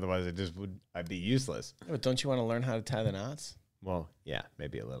everything. Otherwise, I'd be useless. Yeah, but don't you want to learn how to tie the knots? Well, yeah,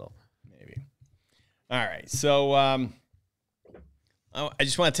 maybe a little. Maybe. All right. So I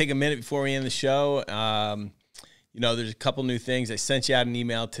just want to take a minute before we end the show. You know, there's a couple new things. I sent you out an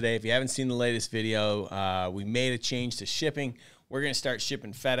email today. If you haven't seen the latest video, we made a change to shipping. We're going to start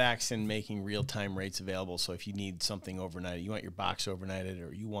shipping FedEx and making real-time rates available. So if you need something overnight, you want your box overnighted,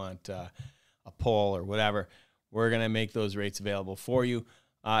 or you want a pole or whatever, we're going to make those rates available for you.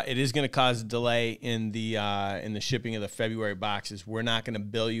 It is going to cause a delay in the shipping of the February boxes. We're not going to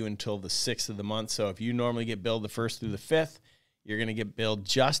bill you until the 6th of the month. So if you normally get billed the 1st through the 5th, you're going to get billed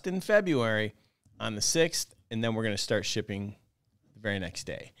just in February on the 6th, and then we're going to start shipping the very next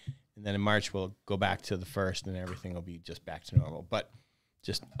day. And then in March, we'll go back to the 1st, and everything will be just back to normal. But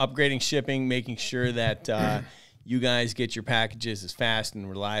just upgrading shipping, making sure that you guys get your packages as fast and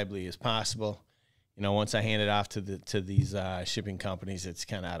reliably as possible. You know, once I hand it off to these shipping companies, it's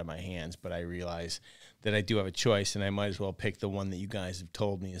kind of out of my hands. But I realize that I do have a choice, and I might as well pick the one that you guys have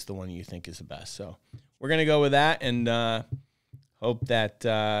told me is the one you think is the best. So we're going to go with that, and hope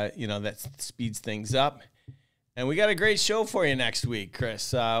that, you know, that speeds things up. And we got a great show for you next week,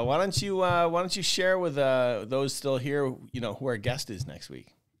 Chris. Why don't you share with those still here, you know, who our guest is next week?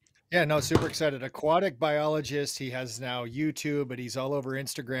 Yeah, no, super excited. Aquatic biologist. He has now YouTube, but he's all over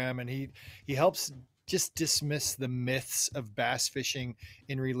Instagram, and he helps just dismiss the myths of bass fishing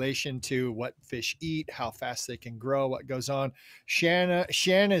in relation to what fish eat, how fast they can grow, what goes on.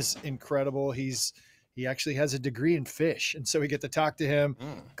 Shan is incredible. He actually has a degree in fish, and so we get to talk to him.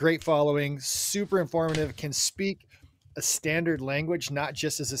 Great following, super informative, can speak a standard language, not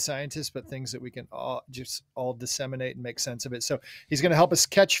just as a scientist, but things that we can all disseminate and make sense of it. So he's going to help us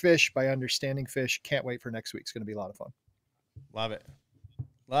catch fish by understanding fish. Can't wait for next week. It's going to be a lot of fun. Love it.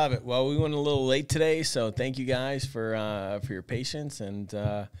 Love it. Well, we went a little late today, so thank you guys for your patience, and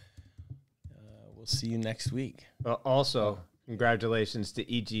we'll see you next week. Well, also, congratulations to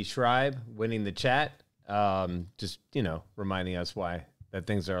E.G. Schreiber winning the chat. Just, reminding us why that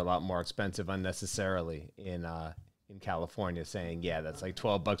things are a lot more expensive unnecessarily in California, saying, yeah, that's like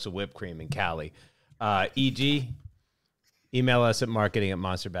 $12 of whipped cream in Cali. E.G., email us at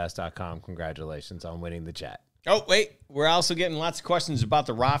marketing@monsterbass.com. Congratulations on winning the chat. Oh, wait. We're also getting lots of questions about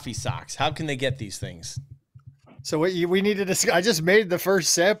the Raphie socks. How can they get these things? So we needed to. I just made the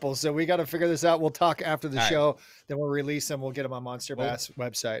first sample, so we got to figure this out. We'll talk after the show. Then we'll release them. We'll get them on Monster Bass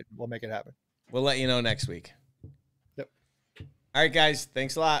website. We'll make it happen. We'll let you know next week. Yep. All right, guys.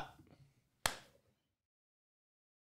 Thanks a lot.